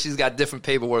the thing is, she's got different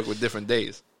paperwork with different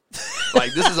days.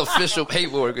 Like, this is official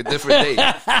paperwork with different days.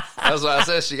 That's why I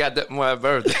said she got more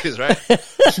birthdays, right?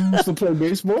 She used to play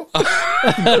baseball?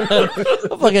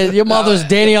 Fucking your mother's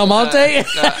Danny Almonte?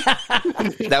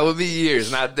 That would be years,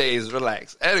 not days.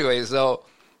 Relax. Anyway, so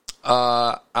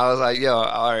I was like, yo,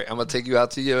 all right, I'm going to take you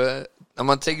out to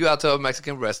a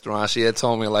Mexican restaurant. She had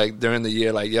told me, like, during the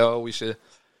year, like, yo, we should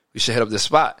hit up this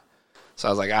spot. So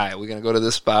I was like, all right, we're going to go to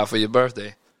this spot for your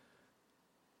birthday.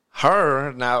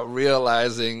 Her now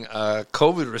realizing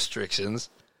COVID restrictions,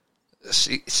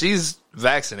 she's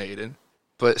vaccinated,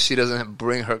 but she doesn't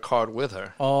bring her card with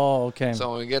her. Oh, okay.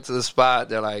 So when we get to the spot,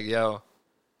 they're like, yo,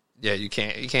 yeah, you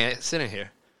can't sit in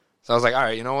here. So I was like, all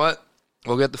right, you know what?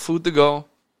 We'll get the food to go.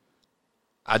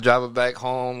 I drive her back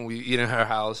home. We eat in her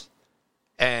house.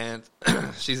 And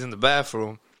she's in the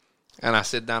bathroom. And I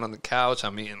sit down on the couch.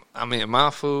 I'm eating my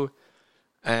food.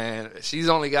 And she's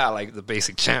only got, like, the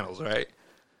basic channels, right?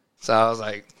 So I was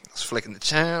like, flicking the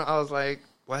channel. I was like,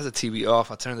 why is the TV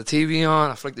off? I turned the TV on.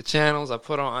 I flicked the channels. I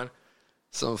put on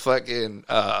some fucking,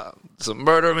 some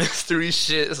murder mystery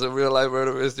shit, some real life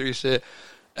murder mystery shit.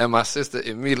 And my sister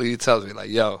immediately tells me,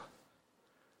 like, yo,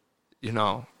 I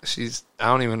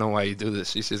don't even know why you do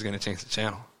this. She's just going to change the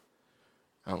channel.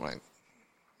 I'm like,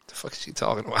 what the fuck is she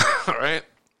talking about? Right?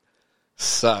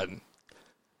 Son,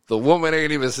 the woman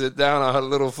ain't even sit down on her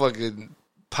little fucking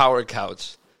power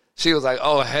couch. She was like,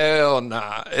 oh, hell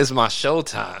nah, it's my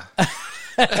showtime.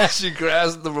 She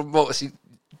grabs the remote. She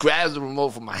grabs the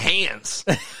remote from my hands.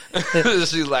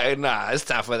 She's like, nah, it's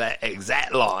time for that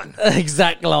Exatlon.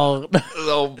 Exatlon.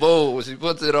 So, boom, she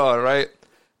puts it on, right?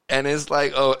 And it's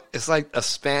like a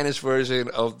Spanish version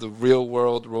of the Real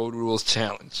World Road Rules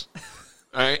Challenge,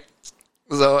 right?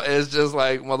 So it's just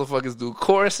like motherfuckers do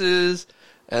courses,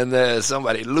 and then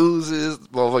somebody loses,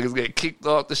 motherfuckers get kicked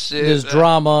off the shit. There's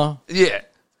drama. Yeah.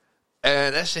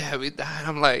 And that shit had me dying.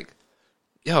 I'm like,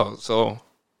 yo, so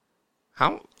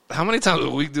how many times a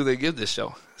week do they give this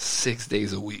show? 6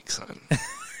 days a week, son.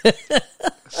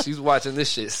 She's watching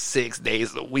this shit 6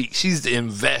 days a week. She's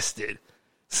invested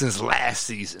since last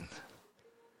season.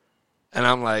 And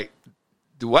I'm like,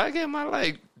 do I get my,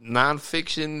 like,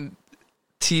 nonfiction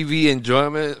TV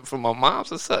enjoyment from my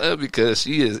mom's or something? Because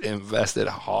she is invested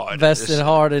hard. Invested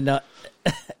hard in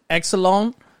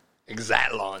Exatlon?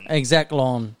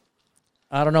 Exatlon.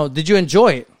 I don't know. Did you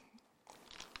enjoy it?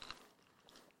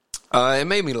 It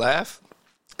made me laugh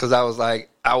because I was like,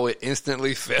 I would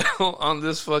instantly fail on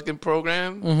this fucking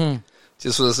program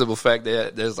just for the simple fact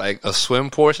that there's like a swim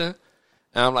portion.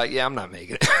 And I'm like, yeah, I'm not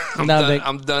making it.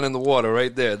 I'm done in the water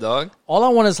right there, dog. All I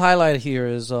want to highlight here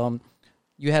is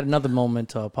you had another moment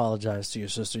to apologize to your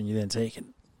sister and you didn't take it.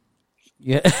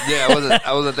 Yeah. Yeah,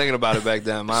 I wasn't thinking about it back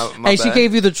then. My Hey, she bad.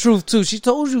 gave you the truth too. She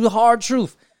told you the hard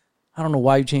truth. I don't know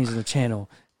why you changing the channel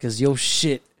because your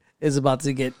shit is about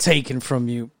to get taken from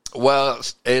you. Well,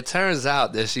 it turns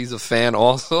out that she's a fan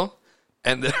also,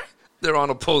 and they're on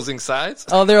opposing sides.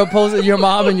 Oh, they're opposing. Your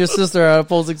mom and your sister are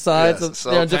opposing sides. Yes,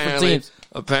 They're on different teams.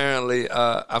 Apparently,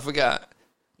 I forgot.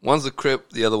 One's a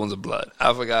Crip, the other one's a Blood.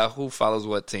 I forgot who follows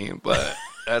what team, but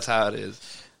that's how it is.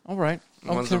 All right.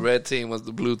 One's the red team, one's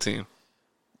the blue team.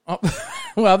 Oh,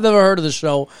 well, I've never heard of the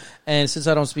show, and since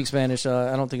I don't speak Spanish,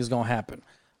 I don't think it's gonna happen.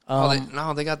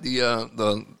 They got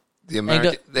the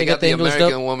American. They got the English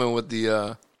American dub? woman with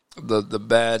the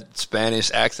bad Spanish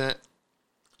accent.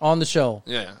 On the show.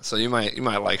 Yeah, so you might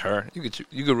like her. You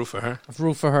could root for her.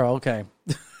 Root for her. Okay.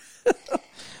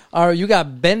 All right. You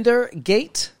got Bender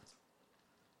Gate.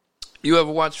 You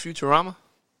ever watch Futurama?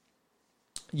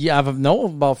 Yeah, I know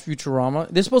about Futurama.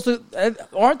 They're supposed to,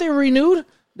 aren't they renewed?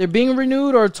 They're being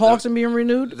renewed, or talks are being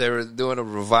renewed. They were doing a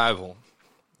revival,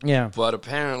 Yeah. but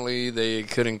apparently they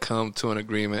couldn't come to an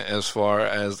agreement as far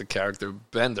as the character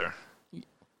Bender.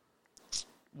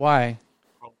 Why?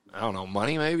 I don't know,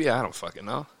 money maybe. I don't fucking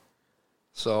know.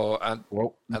 So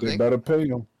Well, I they think- better pay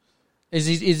him. Is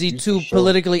he too show.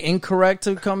 politically incorrect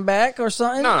to come back or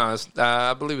something? no,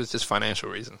 I believe it's just financial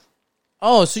reasons.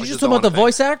 Oh, so you're Like, just just talking about the don't wanna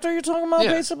voice actor? You're talking about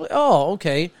Yeah. basically? Oh,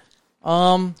 okay.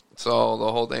 So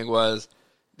the whole thing was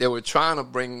they were trying to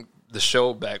bring the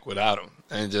show back without him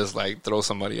and just like throw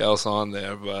somebody else on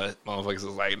there, but motherfuckers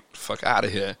was like, "Fuck out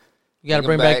of here." You got to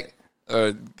Bring bring him back.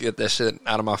 or get that shit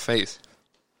out of my face.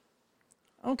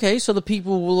 Okay, so the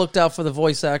people who looked out for the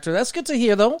voice actor. That's good to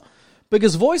hear, though,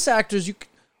 because voice actors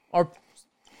are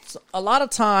a lot of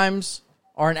times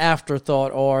are an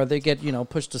afterthought, or they get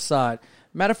pushed aside.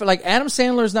 Matter of fact, like Adam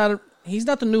Sandler is not. He's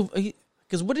not the new.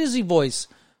 Because what does he voice?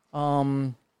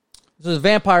 It's a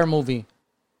vampire movie.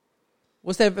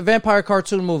 What's that vampire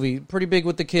cartoon movie? Pretty big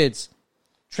with the kids.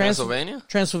 Transylvania?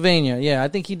 Transylvania. Yeah, I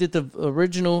think he did the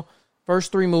original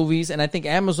first 3 movies, and I think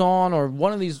Amazon or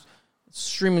one of these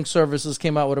streaming services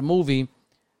came out with a movie,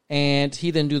 and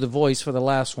he didn't do the voice for the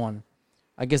last one.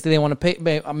 I guess they didn't want to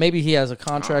pay. Maybe he has a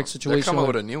contract They're situation. coming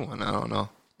with a new one. I don't know.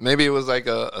 Maybe it was like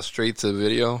a straight to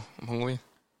video movie.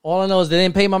 All I know is they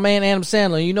didn't pay my man Adam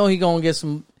Sandler. You know he gonna get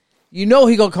some. You know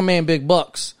he gonna command big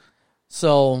bucks.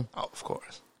 So Oh, of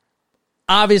course.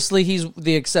 obviously he's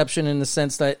the exception in the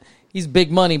sense that he's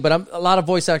big money. But a lot of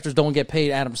voice actors don't get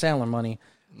paid Adam Sandler money,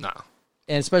 No.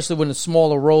 and especially when it's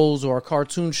smaller roles or a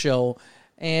cartoon show.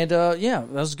 And yeah,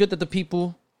 that's good that the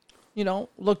people,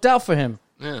 looked out for him.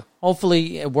 Yeah.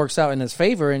 Hopefully it works out in his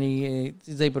favor and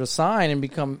he's able to sign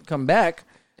and come back.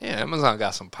 Yeah, Amazon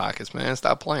got some pockets, man.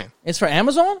 Stop playing. It's for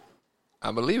Amazon?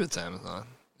 I believe it's Amazon.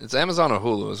 It's Amazon or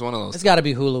Hulu. It's one of those. It's got to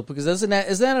be Hulu because is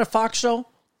that a Fox show?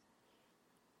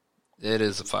 It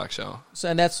is a Fox show. So,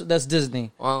 and that's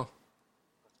Disney. Well,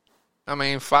 I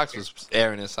mean, Fox was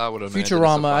airing this. I would have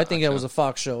Futurama, I think it was a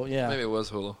Fox show. Yeah. Maybe it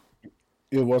was Hulu.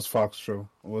 It was Fox show.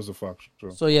 It was a Fox show.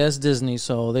 So yeah, it's Disney.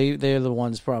 So they're the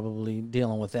ones probably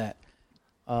dealing with that.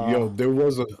 Yo, there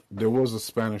was a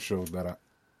Spanish show that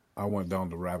I went down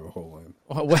the rabbit hole in.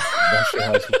 That shit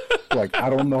has I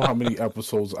don't know how many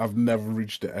episodes. I've never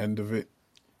reached the end of it.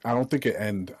 I don't think it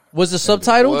ended. Was it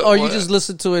subtitled or you what- just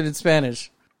listened to it in Spanish?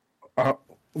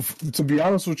 To be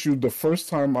honest with you, the first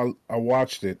time I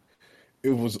watched it,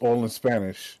 it was all in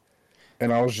Spanish,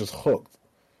 and I was just hooked.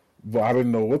 But I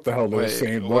didn't know what the hell they were Wait,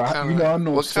 saying. what But kind of- I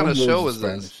know what some kind of words show in was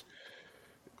this?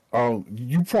 Spanish.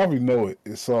 You probably know it.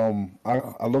 It's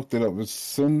I looked it up.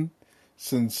 It's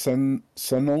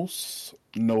Senos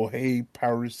No Hey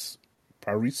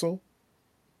Pariso.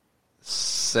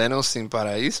 Seno Sin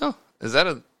Paraíso? Is that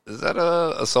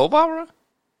a soap opera?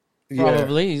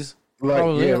 Probably.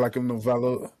 Probably. Like a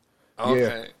novella.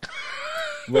 Okay.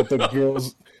 But the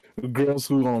girls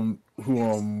who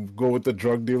go with the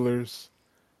drug dealers,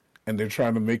 and they're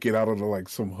trying to make it out of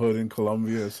some hood in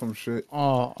Colombia or some shit.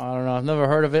 Oh, I don't know. I've never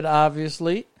heard of it,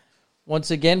 obviously. Once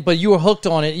again, but you were hooked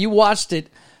on it. You watched it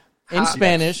in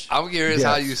Spanish. I'm curious Yes.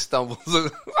 how you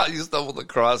stumbled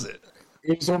across it.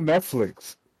 It was on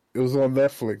Netflix.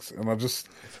 And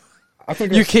I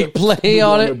think You I kick stumbled play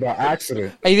on it? by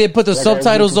accident. And they put the Like, I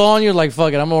subtitles looked- on. You're like,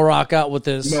 fuck it, I'm gonna rock out with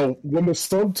this. No, when the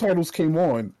subtitles came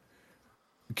on,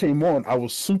 I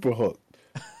was super hooked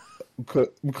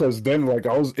because then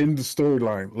I was in the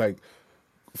storyline.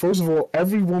 First of all,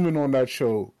 every woman on that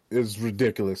show is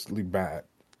ridiculously bad.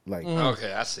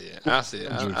 Okay, I see it. I see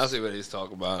what he's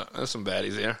talking about. There's some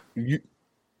baddies here.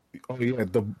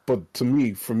 But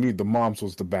for me, the moms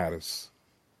was the baddest.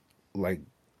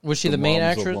 Was she the main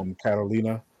moms actress? of,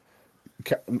 Catalina.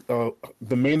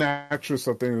 The main actress,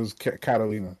 I think, was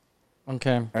Catalina.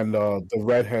 Okay. and the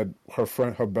redhead, her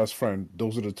best friend.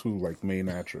 Those are the two like main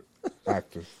actors.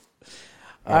 Actors.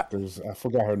 I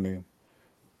forgot her name.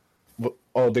 But,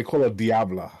 they call her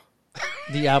Diabla.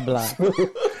 Diabla.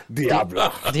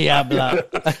 Diabla.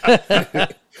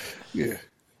 Diabla. Yeah.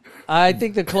 I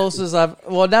think the closest not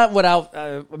without,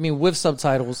 with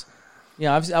subtitles.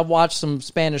 Yeah, I've watched some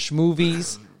Spanish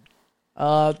movies.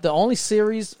 The only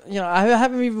series, I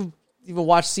haven't even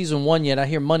watched season 1 yet. I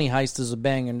hear Money Heist is a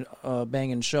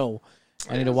banging show.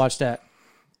 I need to watch that.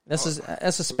 That's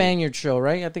a Spaniard show,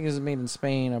 right? I think it's made in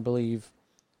Spain, I believe.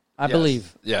 I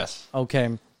believe. Yes.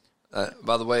 Okay.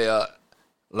 By the way,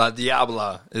 La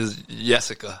Diabla is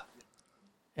Jessica.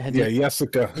 Yeah,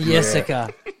 Jessica. Jessica.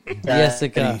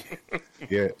 Jessica.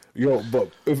 Yeah. Yo,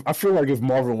 but I feel like if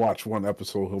Marvin watched one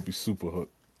episode, he'll be super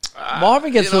hooked.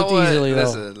 Marvin gets hooked easily,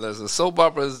 though. Listen, soap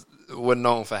operas were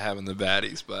known for having the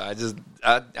baddies, but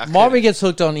I Marvin gets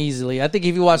hooked on easily. I think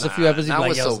if you watch a few episodes, you're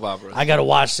like, soap operas. I gotta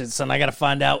watch it, son. I gotta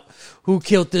find out who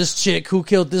killed this chick, who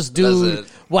killed this dude, Listen,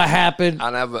 what happened.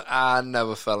 I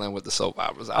never fell in with the soap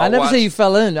operas. I never say you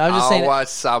fell in. I'm just saying. I watch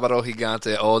Sábado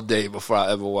Gigante all day before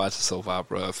I ever watch a soap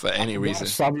opera for any reason.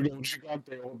 Sábado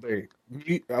Gigante all day.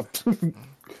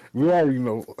 We already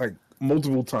know, like,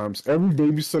 multiple times. Every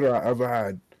babysitter I ever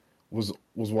had was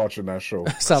watching that show.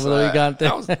 Sábado Gigante.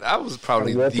 That was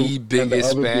probably the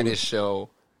biggest Spanish show.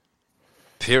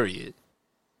 Period.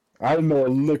 I didn't know a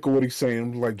lick of what he's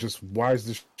saying. Like, just why is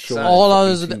this show? All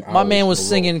others, my man was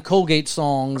singing Colgate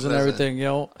songs and everything.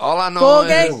 All I know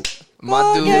Colgate,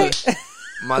 is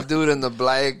my dude in the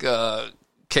black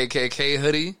KKK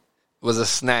hoodie was a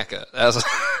snacker.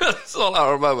 That's all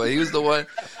I remember. He was the one.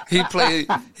 He played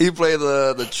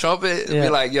the trumpet and be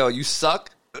like, "Yo, you suck."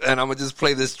 And I'm gonna just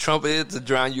play this trumpet to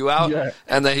drown you out,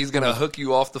 and then he's gonna hook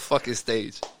you off the fucking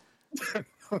stage.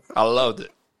 I loved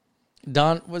it.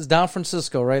 Don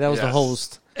Francisco, right? That was the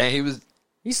host, and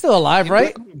he's still alive,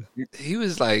 right? He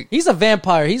was like, he's a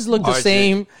vampire. He's looked the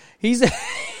same. He's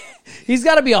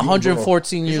got to be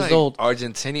 114 years like old.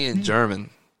 Argentinian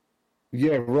German.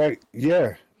 Yeah, right.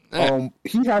 Yeah.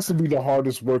 He has to be the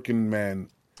hardest working man.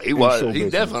 He was. He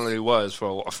definitely was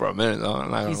for a minute.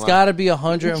 Though. He's got to be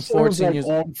 114 years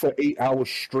old. On for 8 hours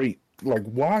straight. Like,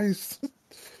 why is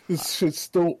this shit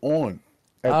still on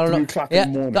at 3 o'clock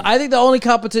in the morning? I think the only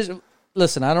competition.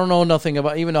 Listen, I don't know nothing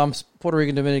about. Even though I'm Puerto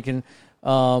Rican Dominican,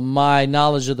 my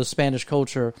knowledge of the Spanish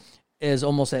culture is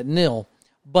almost at nil.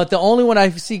 But the only one I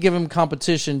see giving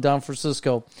competition, Don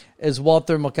Francisco, is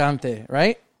Walter Mercante,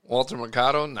 right? Walter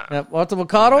Mercado? Nah. Yeah, Walter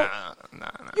Mercado? Nah.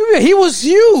 He was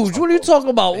huge. What are you talking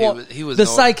about? He was the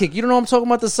sidekick. You don't know what I'm talking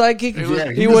about? The sidekick?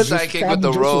 He was the sidekick with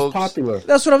the robes.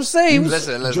 That's what I'm saying.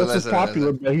 Listen.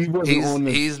 Popular, but he wasn't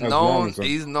he's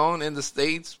known in the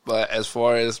States, but as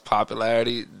far as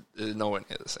popularity, nowhere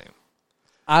near the same.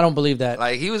 I don't believe that.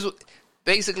 Like, he was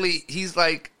basically, he was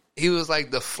like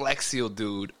the Flexio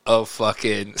dude of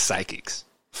fucking psychics.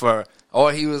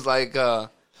 He was like,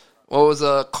 what was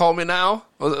Call Me Now?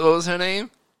 What was her name?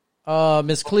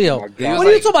 Miss Cleo. What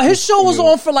are you talking about? His show was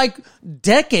on for like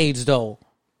decades, though,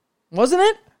 wasn't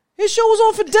it? His show was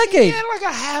on for decades. He had like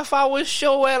a half-hour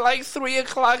show at like 3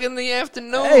 o'clock in the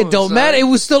afternoon. Hey, don't matter. It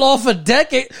was still on for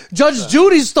decades. Judge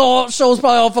Judy's show was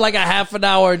probably on for like a half an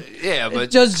hour. Yeah, but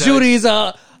Judge Judy's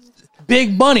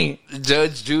big money.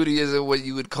 Judge Judy isn't what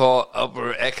you would call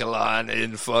upper echelon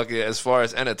in fucking as far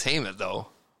as entertainment, though.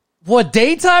 What,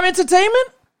 daytime entertainment?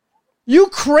 You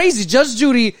crazy. Judge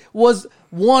Judy was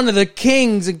one of the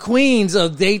kings and queens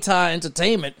of daytime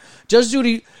entertainment. Judge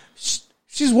Judy,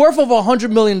 she's worth over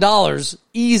 $100 million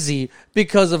easy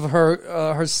because of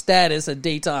her status at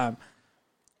daytime.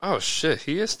 Oh, shit.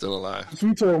 He is still alive. If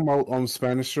we talking about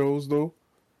Spanish shows, though,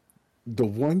 the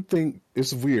one thing,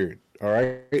 it's weird, all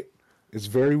right? It's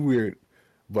very weird,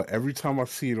 but every time I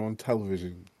see it on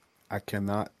television, I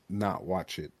cannot not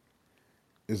watch it.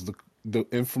 Is the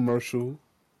infomercial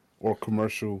or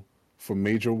commercial for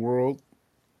Major World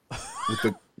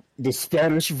with the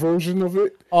Spanish version of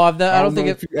it. Oh, I don't think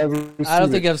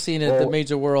I've seen it. The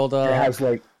Major World. It has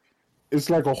it's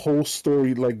like a whole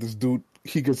story. Like, this dude,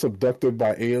 he gets abducted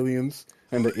by aliens,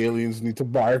 and the aliens need to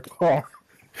buy a car.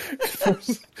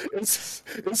 It's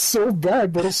so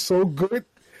bad, but it's so good,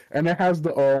 and it has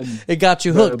the It got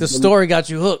you hooked. The story got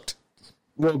you hooked.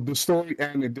 Well, the story,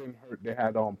 and it didn't hurt. They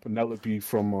had Penelope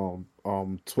from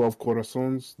 12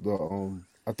 Corazones.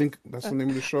 I think that's the name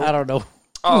of the show. I don't know.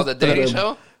 Oh, the dating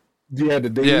show? Yeah,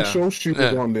 the dating show. She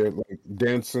was on there, like,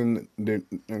 dancing. That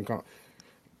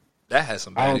has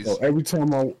some baddies. I don't know. Every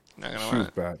time she was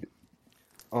bad.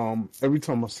 Every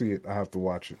time I see it, I have to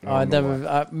watch it.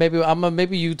 Maybe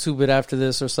YouTube it after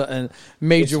this or something.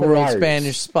 Major World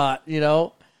Spanish spot, you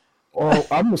know? Oh,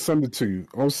 I'm gonna send it to you.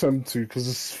 I'm gonna send it to you because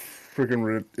it's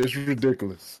freaking it's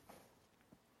ridiculous.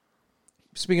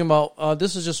 Speaking about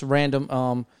this is just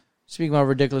random. Speaking about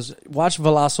ridiculous, watch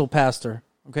Velocipastor.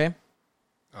 Okay,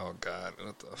 Oh God,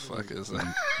 what the fuck is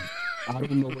that? I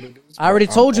don't know what it is. I already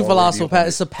but told you I'm already Velocipastor. on it.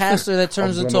 It's a pastor that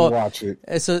turns I'm into gonna a watch it.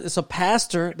 it's a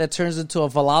pastor that turns into a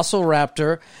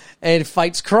Velociraptor and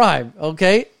fights crime.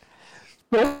 Okay,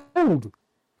 Hold.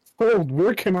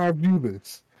 Where can I view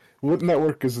this? What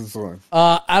network is this on?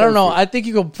 I don't know. I think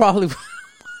you can probably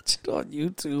watch it on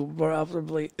YouTube.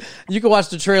 Probably you can watch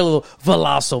the trailer.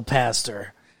 Velocipastor.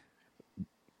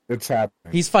 It's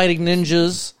happening. He's fighting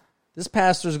ninjas. This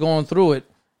pastor's going through it,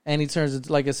 and he turns it,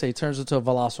 like I say, turns into a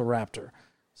Velociraptor.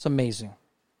 It's amazing.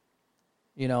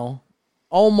 You know,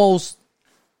 almost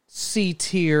C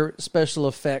tier special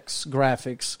effects,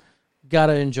 graphics.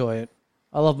 Gotta enjoy it.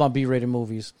 I love my B-rated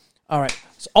movies. All right,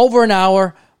 it's over an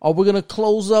hour. Are we gonna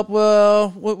close up? What are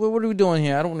we doing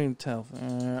here? I don't even tell.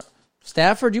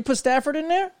 Stafford, you put Stafford in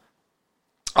there?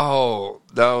 Oh,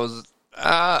 that was.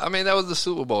 I mean, that was the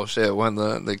Super Bowl shit when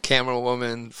the camera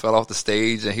woman fell off the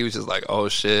stage and he was just like, "Oh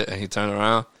shit," and he turned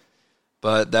around.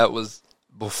 But that was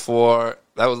before.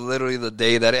 That was literally the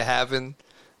day that it happened,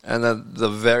 and then the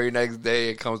very next day,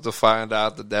 it comes to find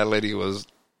out that lady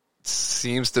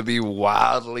seems to be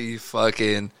wildly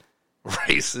fucking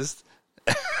racist.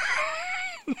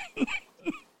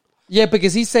 Yeah,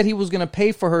 because he said he was going to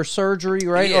pay for her surgery,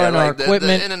 right? Or in her equipment.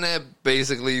 The internet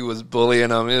basically was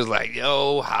bullying him. It was like,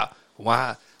 yo,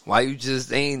 why you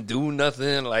just ain't do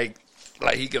nothing? Like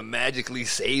he could magically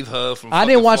save her from. I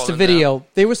didn't watch the falling video. down.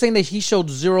 They were saying that he showed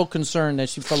zero concern that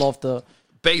she fell off the.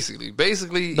 Basically,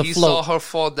 The he float. saw her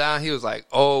fall down. He was like,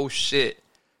 oh shit,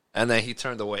 and then he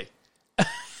turned away.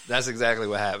 That's exactly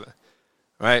what happened,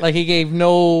 right? Like he gave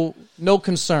no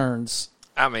concerns.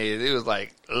 I mean, it was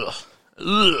like, ugh.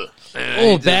 And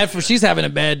Oh, bad for she's having a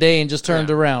bad day and just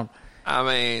turned around. I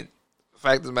mean,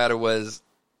 fact of the matter was,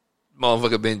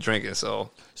 motherfucker been drinking, so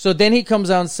So then he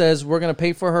comes out and says, "We're going to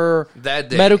pay for her that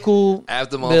day, medical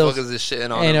after bills motherfuckers is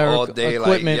shitting on and him her all day,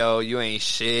 equipment." like, yo, you ain't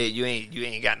shit, you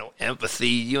ain't got no empathy,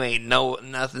 you ain't know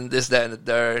nothing, this, that, and the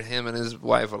third. Him and his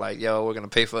wife are like, yo, we're gonna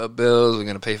pay for her bills, we're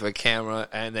gonna pay for a camera,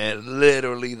 and then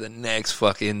literally the next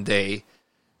fucking day,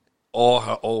 all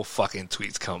her old fucking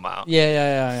tweets come out.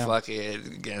 Yeah. Fucking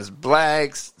against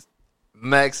blacks,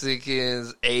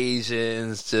 Mexicans,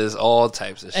 Asians, just all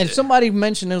types of shit. And somebody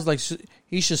mentioned it was like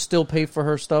he should still pay for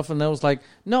her stuff, and it was like,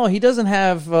 no, he doesn't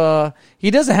have to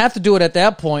do it at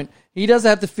that point. He doesn't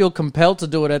have to feel compelled to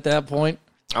do it at that point.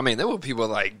 I mean, there were people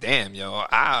like, damn, yo,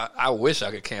 I wish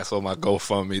I could cancel my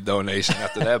GoFundMe donation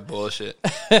after that bullshit.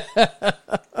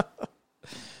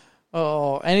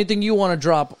 Oh, anything you want to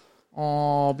drop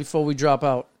before we drop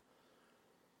out?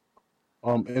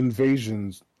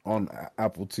 Invasions on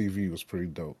Apple TV was pretty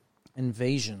dope.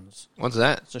 Invasions. What's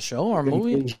that? It's a show or a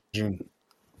movie?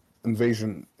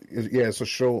 Invasion. Yeah, it's a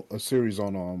series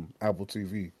on Apple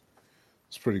TV.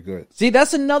 It's pretty good. See,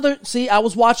 that's another. See, I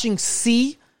was watching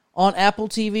C on Apple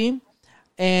TV,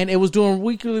 and it was doing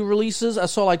weekly releases. I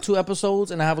saw like 2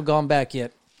 episodes, and I haven't gone back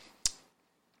yet.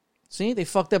 See, they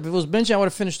fucked up. If it was binging, I would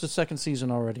have finished the 2nd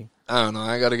season already. I don't know.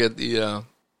 I gotta get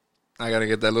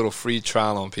that little free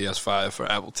trial on PS5 for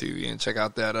Apple TV and check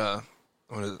out that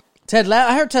what is it?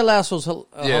 I heard Ted Lasso's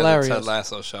hilarious. The Ted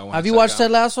Lasso show. Have you watched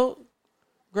Ted Lasso,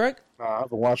 Greg? Nah, I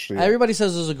haven't watched it yet. Everybody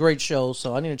says it's a great show,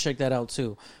 so I need to check that out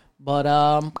too. But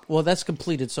well, that's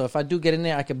completed. So if I do get in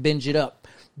there, I can binge it up.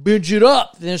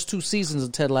 There's 2 seasons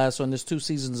of Ted Lasso, and there's 2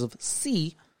 seasons of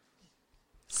C.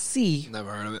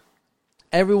 Never heard of it.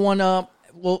 Everyone, That's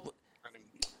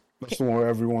the one where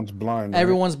everyone's blind. Right?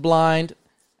 everyone's blind,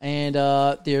 and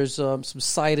there's some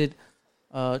sighted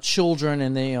children,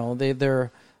 and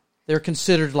they're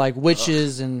considered like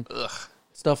witches and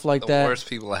stuff like The that. worst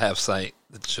people that have sight,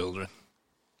 the children.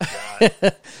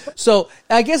 So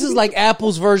I guess it's like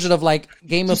Apple's version of like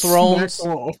Game of Thrones.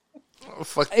 Oh,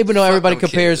 Fuck, Even though fuck everybody them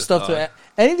compares kids, stuff dog. to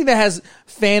anything that has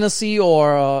fantasy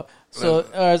or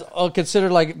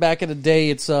considered like back in the day,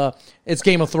 it's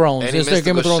Game of Thrones. Any It's their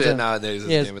Game of mystical Thrones. shit nowadays is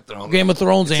Yes, Game of Thrones. Game of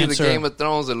Thrones It's answer either Game of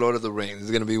Thrones or Lord of the Rings.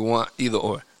 It's gonna be one, either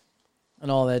or.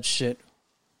 and all that shit.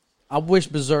 I wish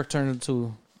Berserk turned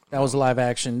into that was live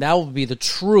action. That would be the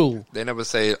true They never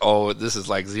say, "Oh, this is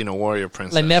like Xena Warrior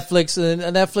Princess." like Netflix and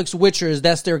Netflix Witchers.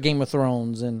 That's their Game of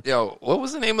Thrones. And Yo, what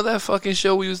was the name of that fucking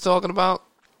show we was talking about?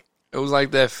 It was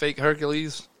like that fake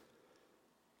Hercules.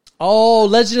 oh,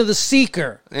 Legend of the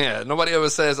Seeker. Yeah, nobody ever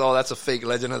says, "Oh, that's a fake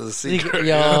Legend of the Seeker." Yo.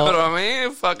 You know what I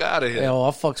mean? Fuck out of here. Yo,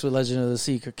 I fucks with Legend of the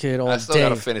Seeker, kid, all I still day.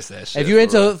 gotta finish that shit. If you're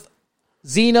for real. into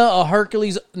Xena or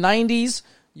Hercules 90s,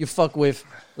 you fuck with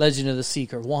Legend of the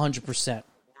Seeker 100%.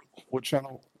 What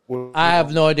channel? I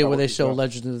have no idea where they show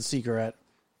Legend of the Seeker at.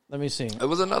 Let me see. It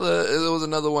was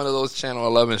another one of those Channel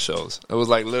 11 shows. It was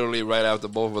like literally right after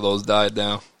both of those died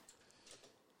down.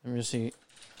 Let me see.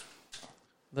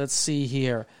 Let's see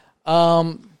here.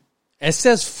 It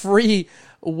says free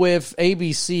with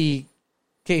ABC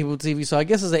cable TV, so I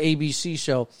guess it's an ABC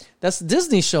show. That's a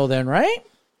Disney show then, right?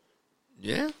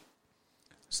 Yeah.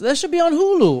 So that should be on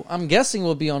Hulu. I'm guessing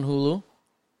will be on Hulu.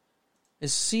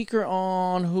 Is Seeker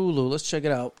on Hulu? Let's check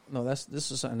it out. No, this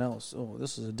is something else. Oh,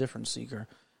 this is a different Seeker.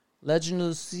 Legend of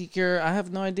the Seeker. I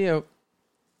have no idea.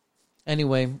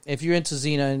 Anyway, if you're into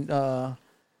Xena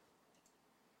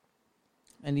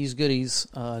and these goodies,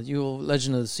 you'll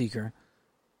Legend of the Seeker.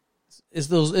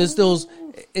 It's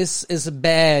a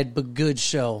bad but good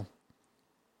show.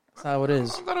 That's how it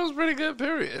is. I thought it was pretty good,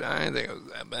 period. I didn't think it was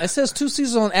that bad. It says 2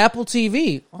 seasons on Apple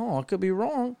TV. Oh, I could be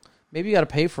wrong. Maybe you got to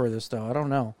pay for this, though. I don't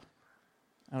know.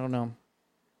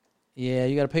 Yeah,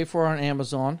 you got to pay for it on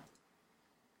Amazon.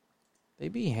 They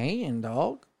be hanging,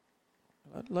 dog.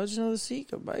 Legend of the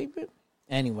Seeker, baby.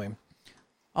 Anyway,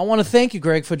 I want to thank you,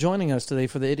 Greg, for joining us today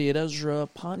for the Idiot Ezra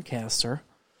podcast, sir.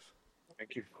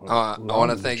 Thank you. I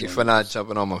want to thank you for not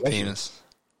jumping on my penis.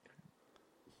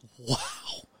 Wow.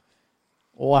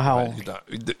 You thought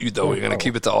we were going to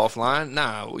keep it to offline?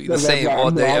 Nah, we the same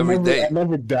all day, every day. I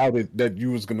never doubted that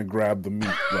you was going to grab the meat.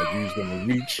 Like you was going to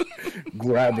reach,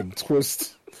 grab and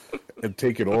twist, and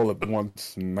take it all at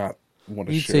once and not want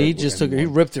to share. He just took it. He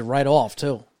ripped it right off,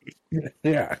 too.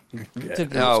 Yeah.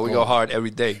 No, we go hard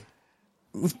every day.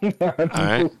 All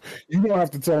right. You don't have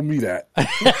to tell me that.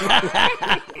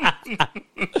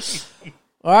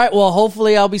 All right. Well,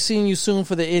 hopefully I'll be seeing you soon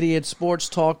for the Idiot Sports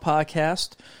Talk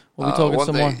podcast. We'll be talking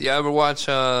some more. You ever watch?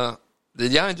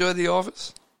 Did y'all enjoy The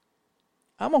Office?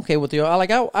 I'm okay with the.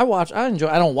 I watch. I enjoy.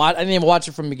 I don't watch. I didn't even watch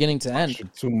it from beginning to end.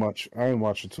 Too much. I didn't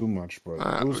watch it too much, but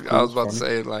it was cool. I was about to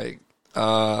say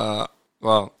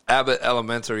well, Abbott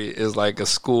Elementary is like a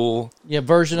school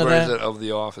version of that of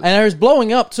The Office, and it's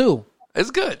blowing up too.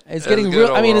 It's good. It's getting real.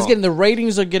 Overall. I mean, it's getting the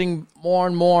ratings are getting more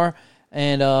and more,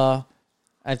 and I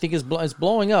think it's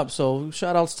blowing up. So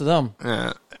shout outs to them.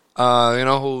 Yeah. You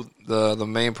know who the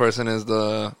main person is?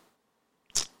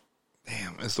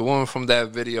 It's the woman from that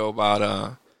video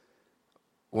about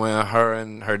when her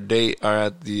and her date are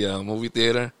at the movie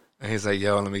theater, and he's like,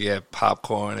 "Yo, let me get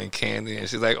popcorn and candy," and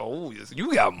she's like, "Oh,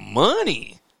 you got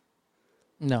money."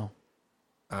 No.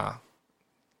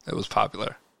 It was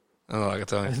popular. I don't know what I can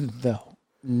tell you.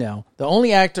 No. The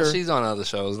only actor she's on other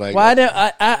shows. Like, well,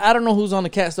 I don't know who's on the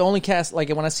cast. The only cast, like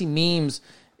when I see memes,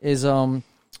 is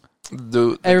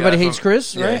Dude, Everybody Hates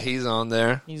Chris, right? Yeah, he's on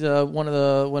there. He's one of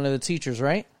the teachers,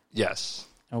 right? Yes.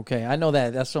 Okay, I know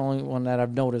that. That's the only one that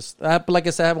I've noticed. But like I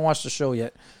said, I haven't watched the show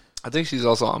yet. I think she's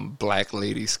also on Black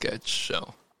Lady Sketch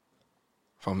Show,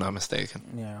 if I'm not mistaken.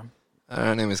 Yeah.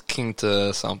 Her name is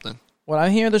Quinta something. Well, I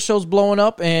hear the show's blowing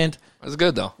up, and it's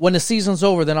good though. When the season's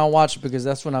over, then I'll watch it because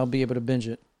that's when I'll be able to binge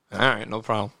it. All right, no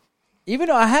problem. Even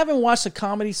though I haven't watched a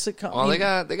comedy sitcom. Well, they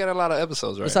got a lot of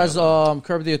episodes right besides now.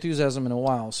 Curb the Enthusiasm in a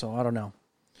while, so I don't know.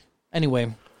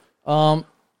 Anyway,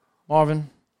 Marvin,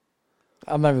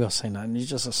 I'm not even gonna say nothing. You're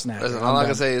just a snack. Listen, all I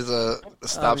can say is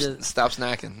stop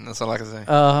snacking. That's all I can say.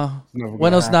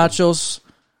 Buenos nachos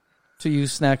to you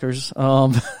snackers.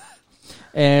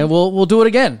 And we'll do it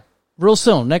again real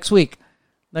soon next week.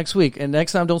 And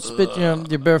next time, don't spit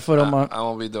your barefoot on my. I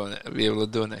won't be doing it. I'll be able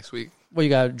to do it next week. What you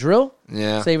got? Drill?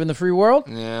 Yeah. Saving the free world?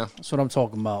 Yeah. That's what I'm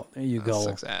talking about. There you go.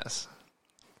 Sucks ass.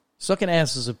 Sucking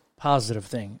ass is a positive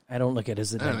thing. I don't look at it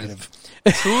as a negative.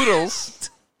 Toodles.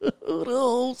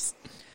 Toodles.